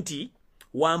tumanyi nti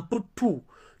wamputtu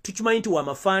tukimanyi nti wa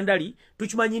mafandali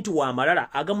tukimanyi nti wa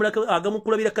malala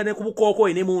agamukulabiraka ne ku bukooko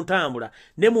ne mu ntambula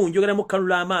ne mu njogera mu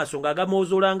kanula amaaso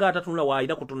ng'agamozoola nga atatunula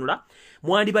waayina kutunula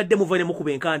mwandibadde muva ne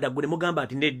mukuba enkanda ggwe ne mugamba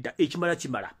nti nedda ekimala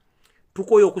kimala.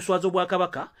 Tukoye okuswaza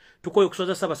Obwakabaka, tukoye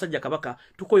okuswaza Ssaabasajja Kabaka,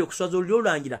 tukoye okuswaza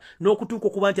Olyolangira n'okutuuka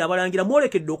okuba nti abalangira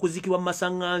mwolekedde okuziikibwa mu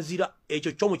masaŋŋanzira.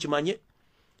 Ekyo kyo mukimanye.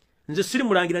 Nze siri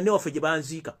mulangira ne waffe gye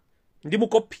banziika. Ndi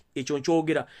mukopi ekyo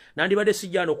nkyogera. Nandibadde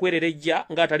sijjaana okwererejja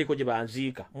ng'ataliko gye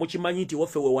banziika. Mukimanyi nti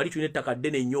waffe we wali tulina ettaka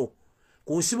ddene nnyo.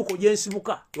 Ku nsibuko gye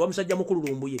nsibuka ewa musajja mukulu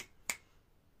Lumbuye.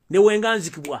 Ne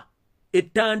wenganzikibwa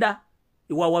ettanda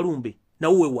ewa Walumbe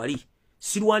nawo we wali.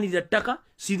 Sirwanirira ttaka,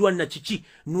 sirwanira kiki,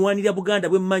 nwanirira Buganda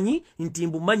bwe mmanyi nti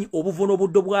mbumanyi obuvono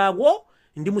obuddo bwabwo.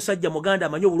 Ndi musajja Muganda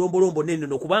amanyi obulombolombo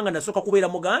n'ennono kubanga nasooka kubeera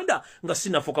Muganda nga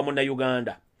sinnafuuka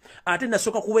Munnayuganda. Ate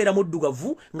nasooka kubeera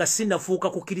muddugavu nga sinnafuuka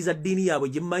kukkiriza ddiini yaabwe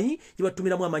gye mmanyi gye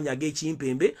batumiramu amannya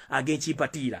ag'ekimpembe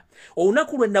ag'ekimpatiira.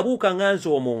 Olunaku lwe nabuuka nganza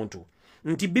omuntu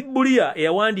nti Bibbuliya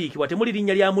eyawandiikibwa temuli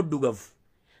linnya lya muddugavu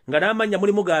nga n'amannya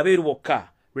mulimu g'abeeru bokka.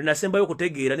 Lwe nasembayo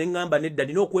okutegeera ne ŋŋamba nedda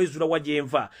nina okwezuula wa gye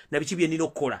nva na biki bye nnina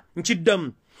okukola.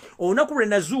 Nkiddamu olunaku lwe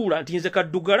nazuula nti nze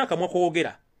kaddugala kamwa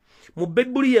koogera. Mu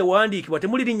Bibbuliya ewandiikibwa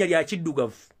temuli linnya lya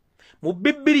kiddugavu. Mu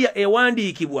Bibbuliya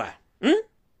ewandiikibwa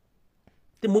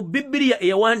mu Bibbuliya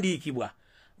eyawandiikibwa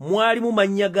mwalimu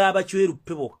mannya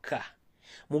g'abacweruppe bokka.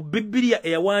 Mu Bibbuliya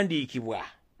eyawandiikibwa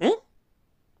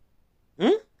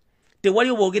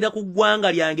tewali boogera ku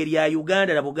ggwanga lyange lya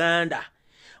Uganda na Buganda.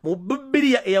 Mu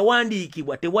Bibbuliya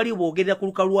eyawandiikibwa tewali boogera ku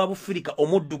lukalu lwa Bufirika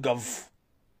omuddugavu.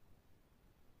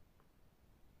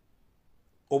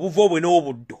 Obuvo bwe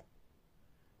n'obuddo.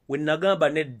 We nagamba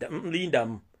nedda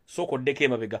lindamu sooka oddeko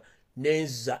emabega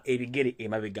nenza ebigere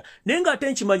emabega. Naye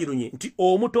ng'ate nkimanyi lunye nti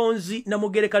omutonzi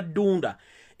Namugereka Ddunda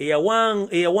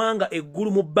eyawanga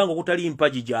eggulu mu bbanga okutali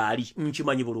mpagi gy'ali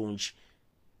nkimanyi bulungi.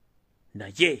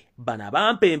 Naye bano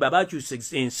abampembe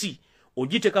abakyusa ensi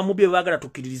ogiteeka mu bye baagala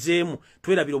tukkiririzeemu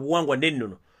twerabira obuwangwa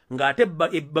n'ennono ng'ate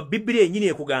Bibbuliya ennyini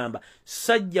ekugamba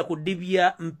sajja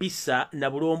kudibya mpisa na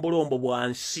bulombolombo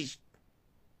bwansi.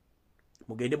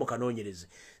 Mugende mukanoonyereze.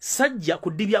 Sajja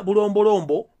kudibya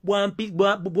bulombolombo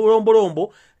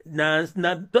bulombolombo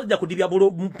tajja kudibya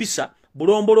mpisa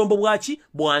bulombolombo bwaki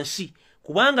bwansi.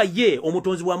 Kubanga ye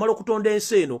omutonzi bw'amala okutonda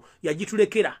ensi eno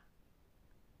yagitulekera.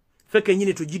 Ffe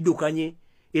kennyini tugiddukanye.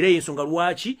 Era y'ensonga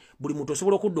lwaki buli muntu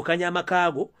osobola okuddukanya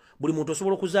amakaago, buli muntu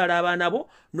osobola okuzaala abaana bo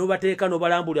n'obateeka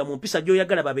n'obalambulira mu mpisa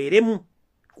gy'oyagala babeeremu.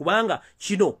 Kubanga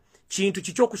kino kintu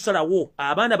kiky'okusalawo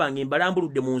abaana bange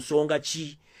mbalambuludde mu nsonga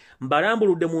ki?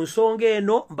 Mbalambuludde mu nsonga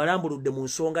eno, mbalambuludde mu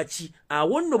nsonga ki?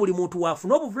 Awo nno buli muntu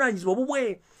waafuna obuvunaanyizibwa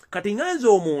bubwe. Kati nganze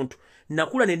omuntu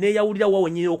nakula ne neeyawulira wa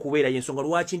wennyini okubeera y'ensonga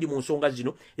lwaki ndi mu nsonga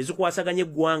zino ezikwasaganya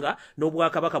eggwanga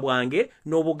n'Obwakabaka bwange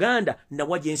n'Obuganda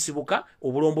nabwa gye nsibuka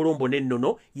obulombolombo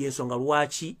n'ennono y'ensonga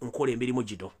lwaki nkola emirimu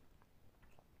gino.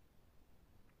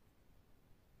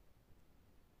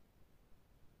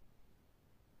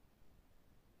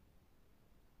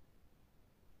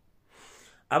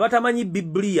 Abatamanyi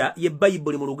Bibbuliya ye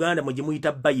Bayibuli mu Luganda mwe gye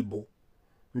muyita Bayibo.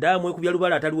 Ndaba mwekubya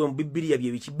lubala ataliwe mu Bibbuliya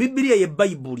bye biki. Bibbuliya ye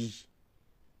Bayibuli.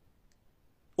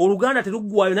 Oluganda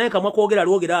teruggwayo naye kamwa kwogera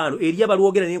lwogera ano eriya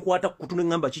balwogera ne nkwata kutune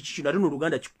ngamba kiki nate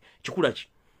Oluganda kikula ki.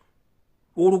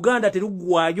 Oluganda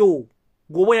teruggwayo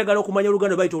gobo yagala okumanya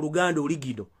Oluganda bayita Oluganda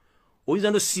oligino. Oyinza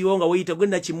ndo siwonga weyita gwe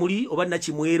nakimuli oba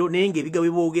nakimwero nenge ebiga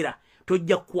beboogera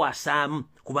tojja kwasaamu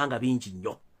kubanga bingi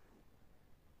nnyo.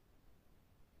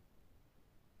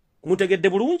 Mutegedde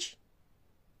bulungi?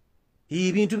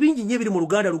 Ebintu bingi nnyo biri mu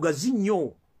Luganda lugazi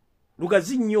nnyo.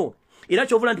 Lugazi nnyo. Era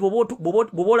kyovula nti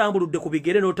bobolambuludde ku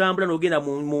bigere n'otambula n'ogenda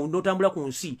n'otambula ku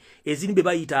nsi eziri be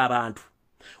bayita abantu.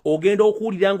 Ogenda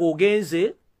okuwulira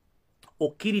ng'ogenze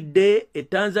okkiridde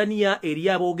Tanzania eri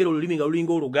aboogera olulimi nga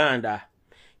lulinga Oluganda.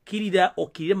 Kirira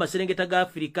okkirire maserengeta ga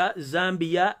Afrika,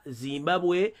 Zambia,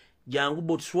 Zimbabwe, jangu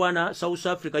Botswana, South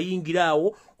Africa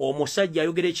yingiraawo omusajja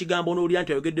ayogera ekigambo n'olya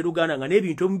nti ayogedde Luganda nga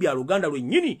n'ebintu ebimu bya Luganda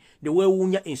lwennyini ne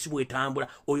weewuunya ensi bw'etambula.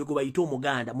 Oyo gwe bayita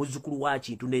Omuganda muzzukulu wa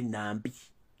Kintu n'Ennambi.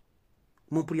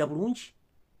 Mumpulira bulungi?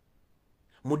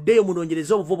 Muddeyo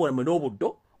munoonyereze obuvo bwammwe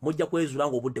n'obuddo mujja kwezuula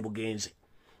ng'obudde bugenze.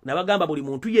 Nabagamba buli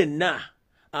muntu yenna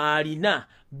alina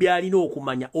byalina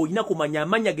okumanya. Olina kumanya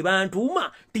amanya ge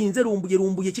bantuuma tinze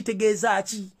Lumbuye kitegeeza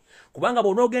ki? Kubanga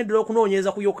bw'onoogendera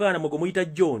okunoonyereza ku Yokaana mwe gwe muyita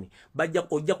John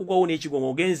ojja kugwawo n'ekigongo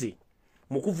ogenze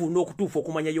mu kuvuuna okutuufa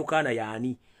okumanya Yokaana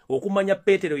yaani. Okumanya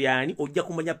Peetero yaani ojja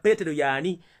kumanya Peetero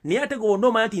yaani. Naye ate gwe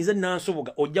onoomanya nti nze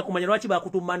Nansubuga ojja kumanya lwaki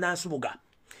baakutuuma Nansubuga.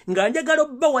 Nga njagala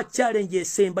obba wa challenge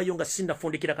esembayo nga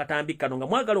sinnafundikira katambi kano nga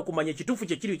mwagala okumanya ekituufu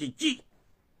kye kiri kiki.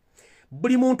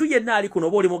 Buli muntu yenna ali kuno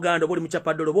oba oli Muganda oba oli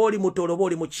Muchapaddolo oba oli Mutoro oba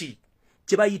oli muki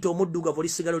kye bayita omuddugavu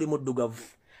olisigala oli muddugavu.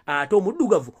 Ate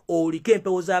omuddugavu oliko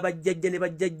empewo z'abajjajja ne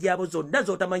bajjajjaabo zonna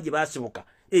z'otamanyi gye baasibuka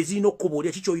ezirina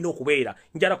okubuulira kiki olina okubeera.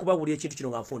 Njala kubabuulira ekintu kino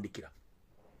nga nfundikira.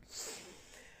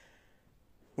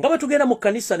 Nga bwe tugenda mu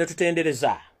kkanisa ne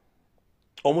tutendereza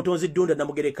omutonzi Ddunda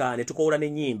Namugereka ne tukoola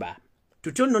n'ennyimba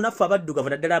tutyo nno naffe abaddugavu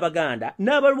naddala Abaganda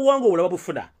n'abaluwanga obulaba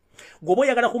bufuna. Gwoba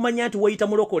oyagala kumanya nti weyita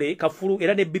mulokole kafulu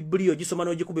era ne Bibiliyo gisoma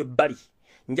n'ogikuba ebbali.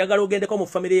 Njagala ogendeko mu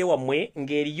famire ye wammwe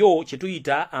ng'eriyo kye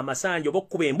tuyita amasanja oba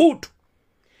okkuba embuutu.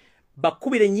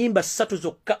 Bakkubira ennyimba 3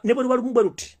 zokka ne bwe lubalumu bwe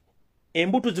luti.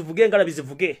 Embuutu zivuge engalabi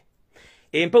zivuge.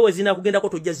 Empewo ezinakugendako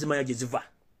tojja zimanya gye ziva.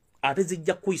 Ate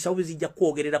zijja kuyisa oba zijja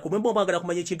kwogerera ku mwemba omwagala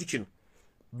kumanya ekintu kino.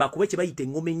 Bakube kye bayita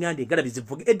engoma eŋŋanda engalabi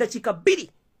zivuge eddakiika 2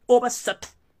 oba 3.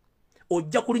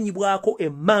 Ojja kulinyibwako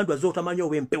emmandwa z'otamanya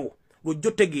oba empewo. Lwojja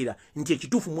otegeera nti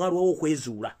ekituufu mwalwawo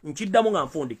okwezuula. Nkiddamu nga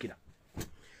nfundikira.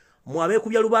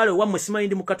 Mwabeekubya lubaale wammwe simanyi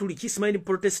ndi Mukatuliki, simanyi ndi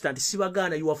Protestant,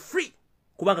 sibagaana, you are free.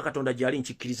 Kubanga Katonda gyali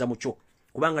nkikkiriza mucho.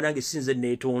 Kubanga nange sinze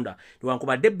neetonda.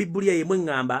 Newankubadde Bibiliya yemwe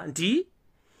ngamba nti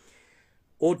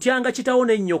otyanga kitaawo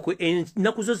n'ennyoko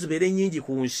ennaku zo zibeere nnyingi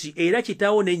ku nsi era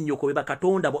kitaawo n'ennyoko be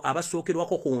bakatonda bo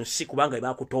abasookerwako ku nsi kubanga be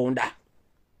bakutonda.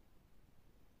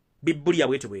 Bibiliya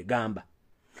bwete bwegamba.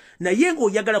 Naye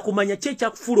ng'oyagala kumanya kye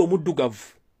kyakufuula omuddugavu.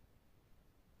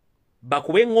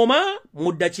 Bakube eŋŋoma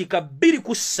mu ddakiika 2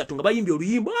 ku 3 nga bayimbye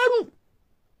oluyimba alu.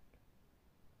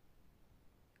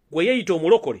 Gwe yeeyita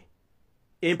omulokole.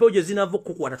 Empewo gye zinava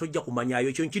okukukwata tojja kumanyayo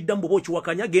ekyo nkiddamu bw'oba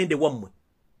okiwakanya gende wammwe.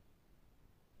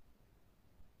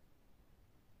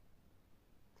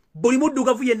 Buli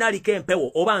muddugavu yenna aliko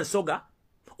empewo oba nsoga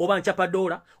oba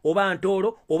nchapadoola oba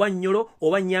ntoolo oba nnyolo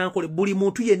oba nyankole buli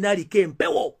muntu yenna aliko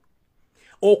empewo.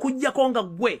 Okujjako nga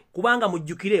gwe kubanga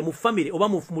mujjukire mu famire oba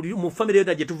mu famire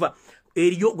yonna gye tuva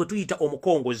eriyo gwe tuyita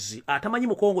omukongozi. Atamanyi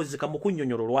mukongozi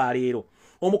kamukunnyonnyolo lwaleero.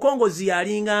 Omukongozi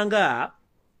yalinganga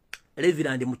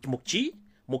Reverend muki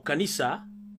mu kanisa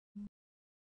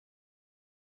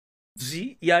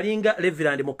yalinga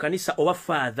Reverend mu kanisa oba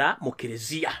father mu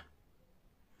kereziya.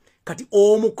 Kati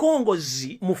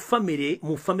omukongozi mu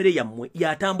famire yammwe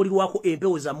yatambulirwako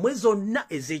empewo zammwe zonna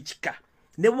ez'ekika.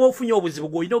 Ne bw'oba ofunye obuzibu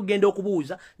gw'olina okugenda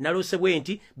okubuuza naloosebwe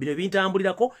nti bino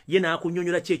bintambulirako ye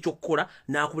n'akunnyonnyola ki ekyokkola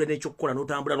n'akubira n'ekyokkola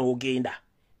n'otambula n'ogenda.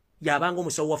 Yabanga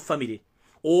omusawo wa famire.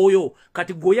 Oyo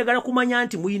kati gw'oyagala kumanya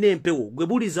nti muyina empewo gwe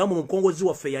buuliza mu mukongozi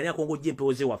waffe yani akongojja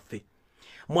empewo ze waffe.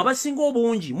 Mu abasinga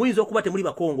obungi muyinza okuba temuli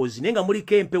bakongozi naye nga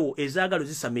muliko empewo ezaagalo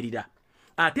zisamirira.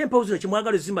 Ate empewo zino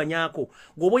kimwagalo zimanyaako.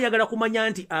 Gw'oba oyagala kumanya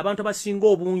nti abantu abasinga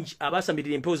obungi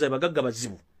abasamirira empewo zaabwe bagagga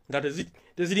bazibu nga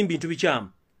teziri bintu bikyamu.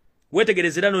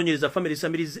 Wetegerezera noonyereza family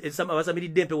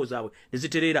abasamiridde empewo zaabwe ne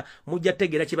ziterera mujja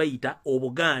tegeera kye bayita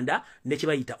Obuganda ne kye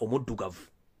bayita omuddugavu.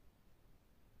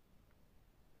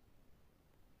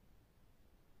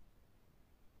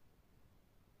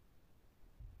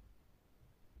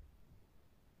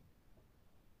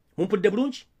 Mumpudde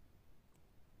bulungi?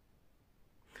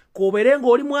 Kobeere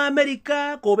ng'oli mu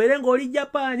Amerika, kobeere ng'oli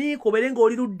Japani, kobeere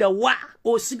ng'oli ludda wa,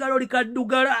 osigala oli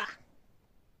kaddugala.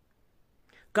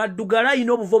 Kaddugala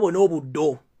ino obuvo bwonna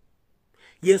obuddo.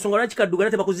 Yensonga lwaki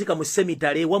kaddugala tebakuzika mu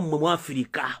semitale wammwe mu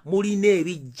Afrika mulina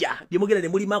ebijja byemugenda ne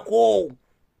mulimako.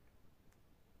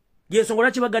 Yensonga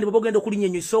lwaki bagandi bogenda okulinya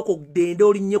ennyo isoko dende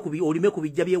olime ku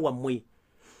bijja byewammwe.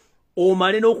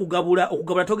 Omale n'okugabula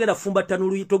togenda fumba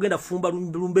tanulu togenda fumba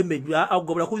lumbemme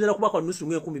okugabula kuzana kuba kwa nusu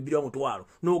ng'ekumi bbiri wa mutwalo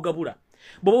n'ogabula.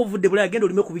 Bw'oba ovudde bula agenda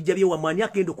olime ku bijja byewammwe ani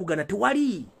agenda okugana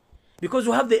tewali. Because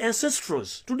we have the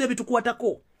ancestors. Tudde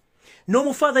bitukwatako.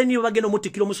 N'omufather niyo bagenda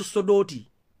omutikira omusosodooti.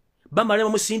 Bamala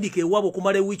bamusindika ewaabwe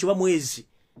okumala ewiiki oba mwezi.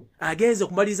 Agenze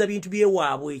kumaliriza bintu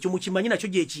byewaabwe ekyo mukimanyi nakyo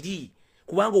gye kiri.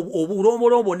 Kubanga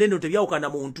obulombolombo neno tebyawukana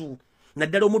muntu.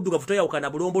 Naddala omuddugavu toyawukana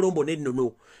bulombolombo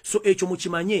neno. So ekyo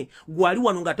mukimanye gwali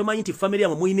wano nga tomanyi nti family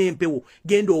yamwe muyina empewo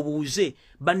genda obuuze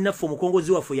bannaffe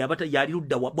omukongozi waffe yali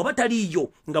ludda wa bw'aba taliiyo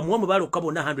nga muwamwe balokka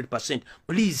bonna 100%.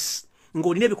 Please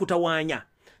ng'olina ebikutawaanya.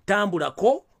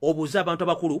 Tambulako obuuze abantu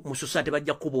abakulu mu society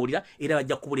bajja kubuulira era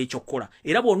bajja kubula ekyokukola.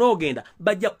 Era bw'onoogenda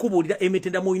bajja kubuulira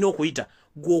emitenda muyina okuyita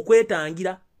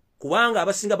gw'okwetangira kubanga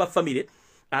abasinga ba family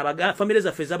family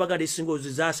zaffe ez'abaganda esinga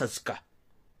zisasika.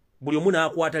 Buli omu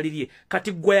n'akwatalirye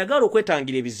kati gwe ayagala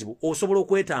okwetangira ebizibu osobola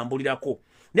okwetambulirako.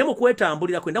 Ne mu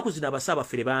kwetambulirako ennaku zino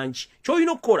abasaabafere bangi.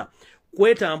 Ky'olina okukola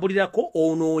kwetambulirako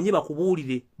onoonye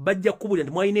bakubuulire bajja kubuulira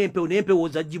nti mwalina empewo n'empewo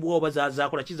zaggyibwawo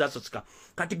bazaazakola kizasasika.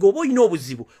 Kati gwe oba olina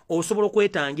obuzibu osobola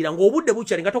okwetangira ng'obudde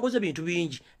bukyali nga tokoze bintu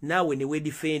bingi naawe ne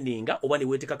weedifendinga oba ne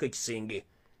weetekako ekisenge.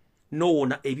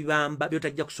 Noona ebibamba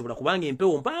byotajja kusobola kubanga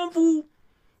empewo mpanvu.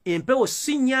 Empewo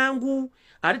si nnyangu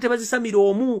ate tebazisamira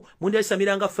omu mundi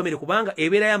azisamiranga family kubanga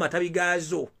ebeerayo amatabi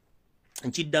gaazo.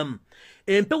 Nkiddamu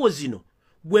empewo zino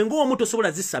gwe ng'omu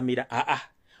tosobola zisamira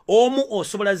omu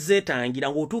osobola zeetangira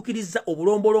ng'otuukiriza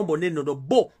obulombolombo n'ennono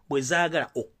bo bwe zaagala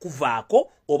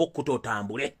okuvaako oba okkuta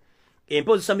otambule.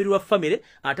 Empewo zisamirirwa family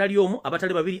atali omu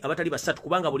abatali babiri abatali basatu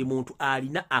kubanga buli muntu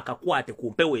alina akakwate ku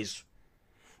mpewo ezo.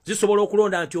 Zisobola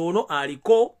okulonda nti ono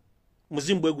aliko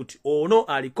muzimu bwe guti ono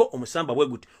aliko omusamba bwe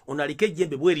guti ono aliko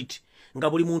ejjembe bwe riti nga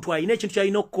buli muntu alina ekintu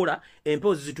kyalina okukola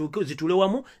empewo zituule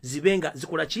wamu zibenga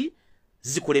zikola ki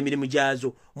zikola emirimu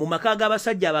gyazo. Mu maka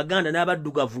g'abasajja abaganda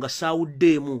n'abaddugavu nga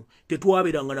saawuddeemu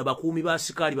tetwabeeranga na bakuumi ba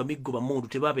sikaali bamiggo bamundu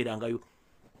tebaabeerangayo.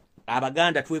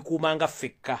 Abaganda twekuumanga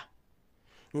ffekka.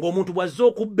 Ng'omuntu bw'azze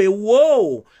okubba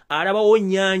ewwo alabawo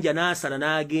nnyanja n'asala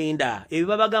n'agenda. Ebyo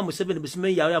babaga Museveni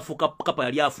Busimenyi yali afuuka kapa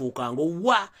yali afuukanga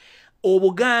wa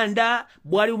Obuganda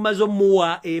bwali bumaze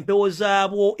omuwa empewo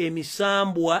zaabwo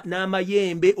emisambwa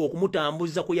n'amayembe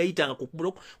okumutambuza ku yayitanga ku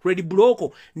red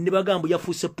block ne bagamba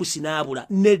yafuuse pusi n'abula.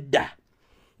 Nedda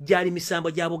gyali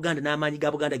misambwa gya Buganda n'amaanyi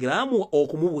ga Buganda ge baamuwa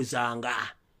okumubuzanga.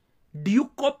 Do you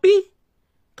copy?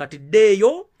 Kati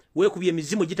ddeeyo weekubye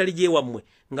emizimu gitali gyewammwe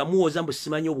nga muwoza mbu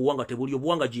simanyi obuwanga tebuli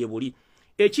obuwanga gye buli.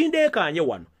 Ekindeekaanye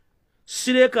wano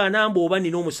sireekaana mbu oba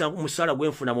nina omusala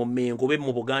gwenfuna mu Mmengo be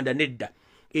mu Buganda nedda.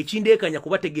 Ekindeekanya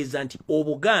kubategeeza nti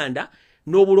Obuganda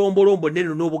n'obulombolombo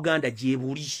neno n'Obuganda gye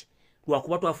buli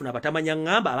lwakuba twafuna abatamanya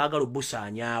ngamba abaagala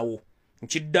obbusaanyaawo.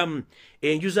 Nkiddamu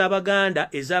enju z'Abaganda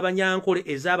ez'Abanyankole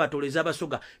ez'Abatole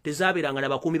ez'Abasoga tezaabeeranga na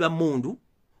bakuumi ba mmundu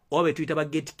oba be tuyita ba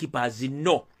gatekeepers.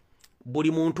 No,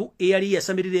 buli muntu eyali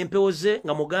yasamirira empewo ze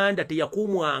nga Muganda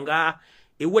teyakuumwanga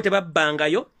ewuwe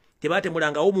tebabbangayo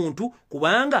tebaatemulangawo muntu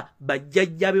kubanga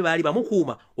bajjajja be baali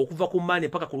bamukuuma okuva ku Mmande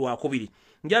mpaka ku Lwakubiri.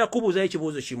 Njala kubuuzayo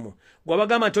ekibuuzo kimu. Gwe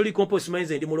abagamba nti oli compost mines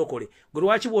ndi mulokole. Gwe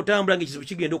lwaki bw'otambula ng'ekizibu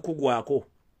kigenda okukugwako?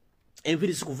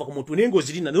 Enviiri zikuva ku muntu naye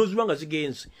ng'ozirina n'oziba nga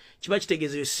zigenze. Kiba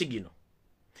kitegeeza yo sigino.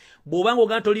 Bw'obanga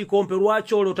ogamba nti oli kompe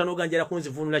lwaki oloota n'ogamba njala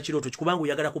kunzivuunula kirooto kubanga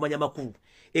oyagala kumanya makulu.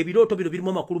 Ebirooto bino birimu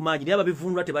amakulu mangi naye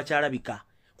ababivuunula tebakyalabika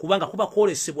kubanga kuba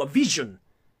kwolesebwa vision.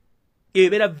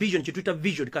 Ebeera vision kituyita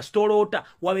vision kasitoloota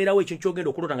wabeerawo ekintu kyogenda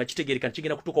okuloota nga kitegeereka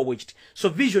kigenda kutuuka obwekiti. So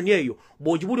vision eyo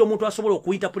bw'ogibuli omuntu asobola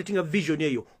okuyinterpretinga vision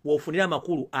eyo w'ofunira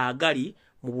amakulu agali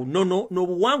mu bunono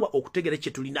n'obuwangwa okutegeera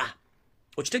kye tulina.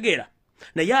 Okitegeera?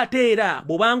 Naye ate era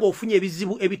bw'obanga ofunye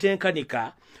ebizibu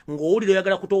ebitenkanika ng'owulira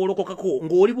oyagala kutoolokokako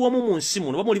ng'oli bw'omu mu nsi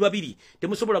muno oba muli babiri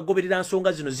temusobola kugoberera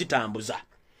nsonga zino zitambuza.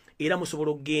 Era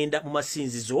musobola okugenda mu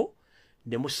masinzizo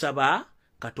ne musaba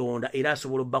Katonda era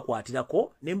asobola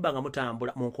obbakwatirako ne mbanga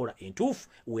mutambula mu nkola entuufu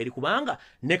weeri kubanga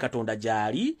ne Katonda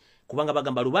gyali kubanga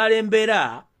bagamba lubaala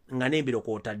embeera nga n'embiro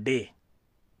kw'otadde.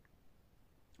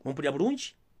 Mumpulira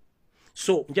bulungi?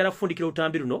 So njala kufundikira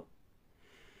olutambi luno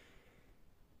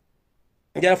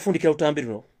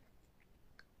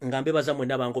nga mbebaza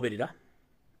mwenna abangoberera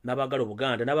n'abaagala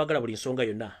Obuganda n'abaagala buli nsonga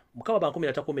yonna. Mukama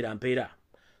bankumira takumira mpeera.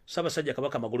 Ssaabasajja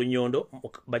Kabaka Magulu Nnyondo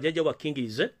bajjajja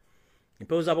bakkingirize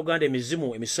empewo za Buganda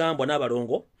emizimu emisambwa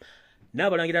n'abalongo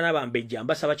n'abalangira n'abambejja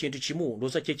mbasaba kintu kimu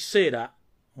ndowooza ky'ekiseera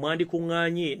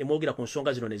mwandikuŋŋaanye ne mwogera ku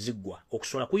nsonga zino ne ziggwa.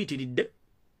 Okusobola kuyitiridde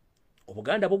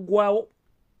Obuganda buggwawo,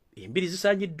 embiri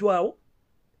zisaanyiddwawo,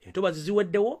 entobazi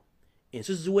ziweddewo,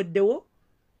 ensozi ziweddewo,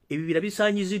 ebibira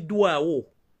bisanyiziddwawo.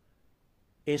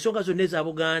 Ensonga zonna eza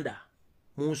Buganda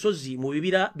mu nsozi mu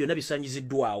bibira byonna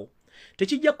bisanyiziddwawo.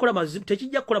 Tekijja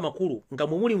kukola makulu nga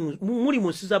muli mu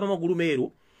nsi z'abamagulu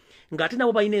meeru ng'ate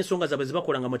nabo balina ensonga zaabwe ze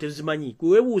bakola nga mwe tezimanyi.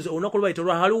 Weebuuze olunaku lwayita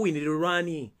lwa Halloween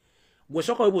lwani? Gwe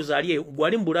sooka weebuuza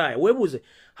gwali mu Bulaaya weebuuze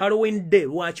Halloween day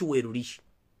lwaki weeruli?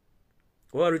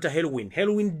 Oba luyita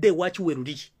Halloween day lwaki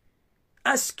weeruli?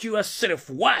 Ask yourself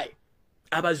why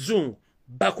abazungu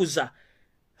bakuza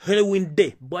Halloween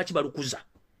day lwaki balukuza?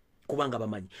 Kubanga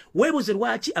bamanyi. Weebuuze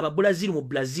lwaki Ababrazil mu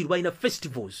Brazil balina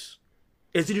festivals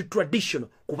eziri traditional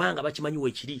kubanga bakimanyi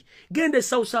weekiri. Genda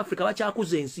South Africa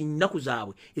bakyakuza ensi nnaku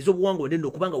zaabwe ez'obuwangwa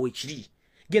bw'ennyo kubanga weekiri.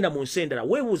 Genda mu nsi endala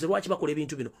weebuuze lwaki bakola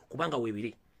ebintu bino kubanga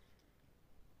weebiri.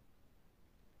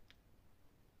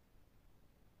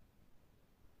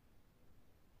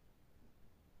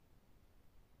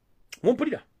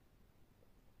 Mumpulira?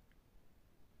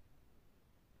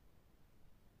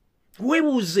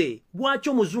 Weebuuze lwaki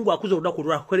omuzungu akuza olunaku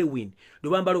lwa Halloween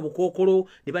lwe bambala obukookolo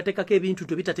ne bateekako ebintu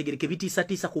bitategereke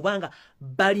bitiisatiisa kubanga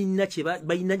balina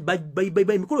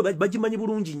emikolo bagimanyi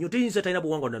bulungi nnyo teyinza talina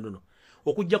buwangwa nanono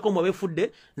okuggyako mu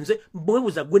beefudde nze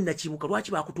weebuuza gwe Nakibuuka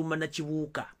lwaki baakutuuma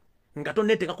Nakibuuka nga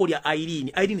tonneeteekako lya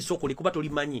Irene Sokole kuba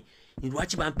tolimanyi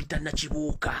lwaki bampita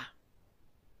Nakibuuka.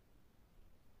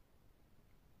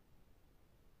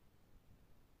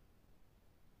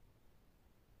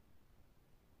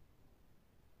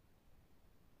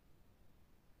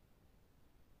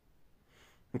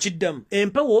 Nkiddamu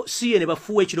empewo si ye ne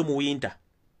bafuwa ekiro mu winter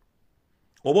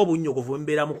oba obunnyogovu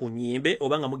mbeeramu ku nnyimbe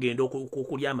oba nga mugenda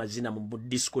okulya amazina mu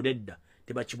disco nedda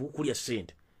tebakibukulya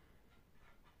ssente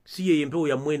si ye empewo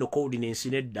yammwe eno coldness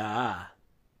nedda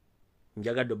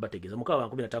njagadde obbategeeza mukaba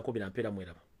 15 mpeera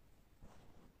mweraba.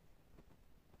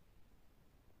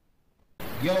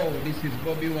 Yo, this is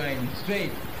Bobby Wine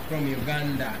straight from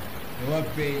Uganda.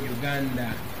 Ewaffe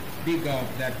Uganda. Big up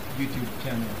that YouTube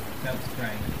channel.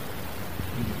 Subscribe.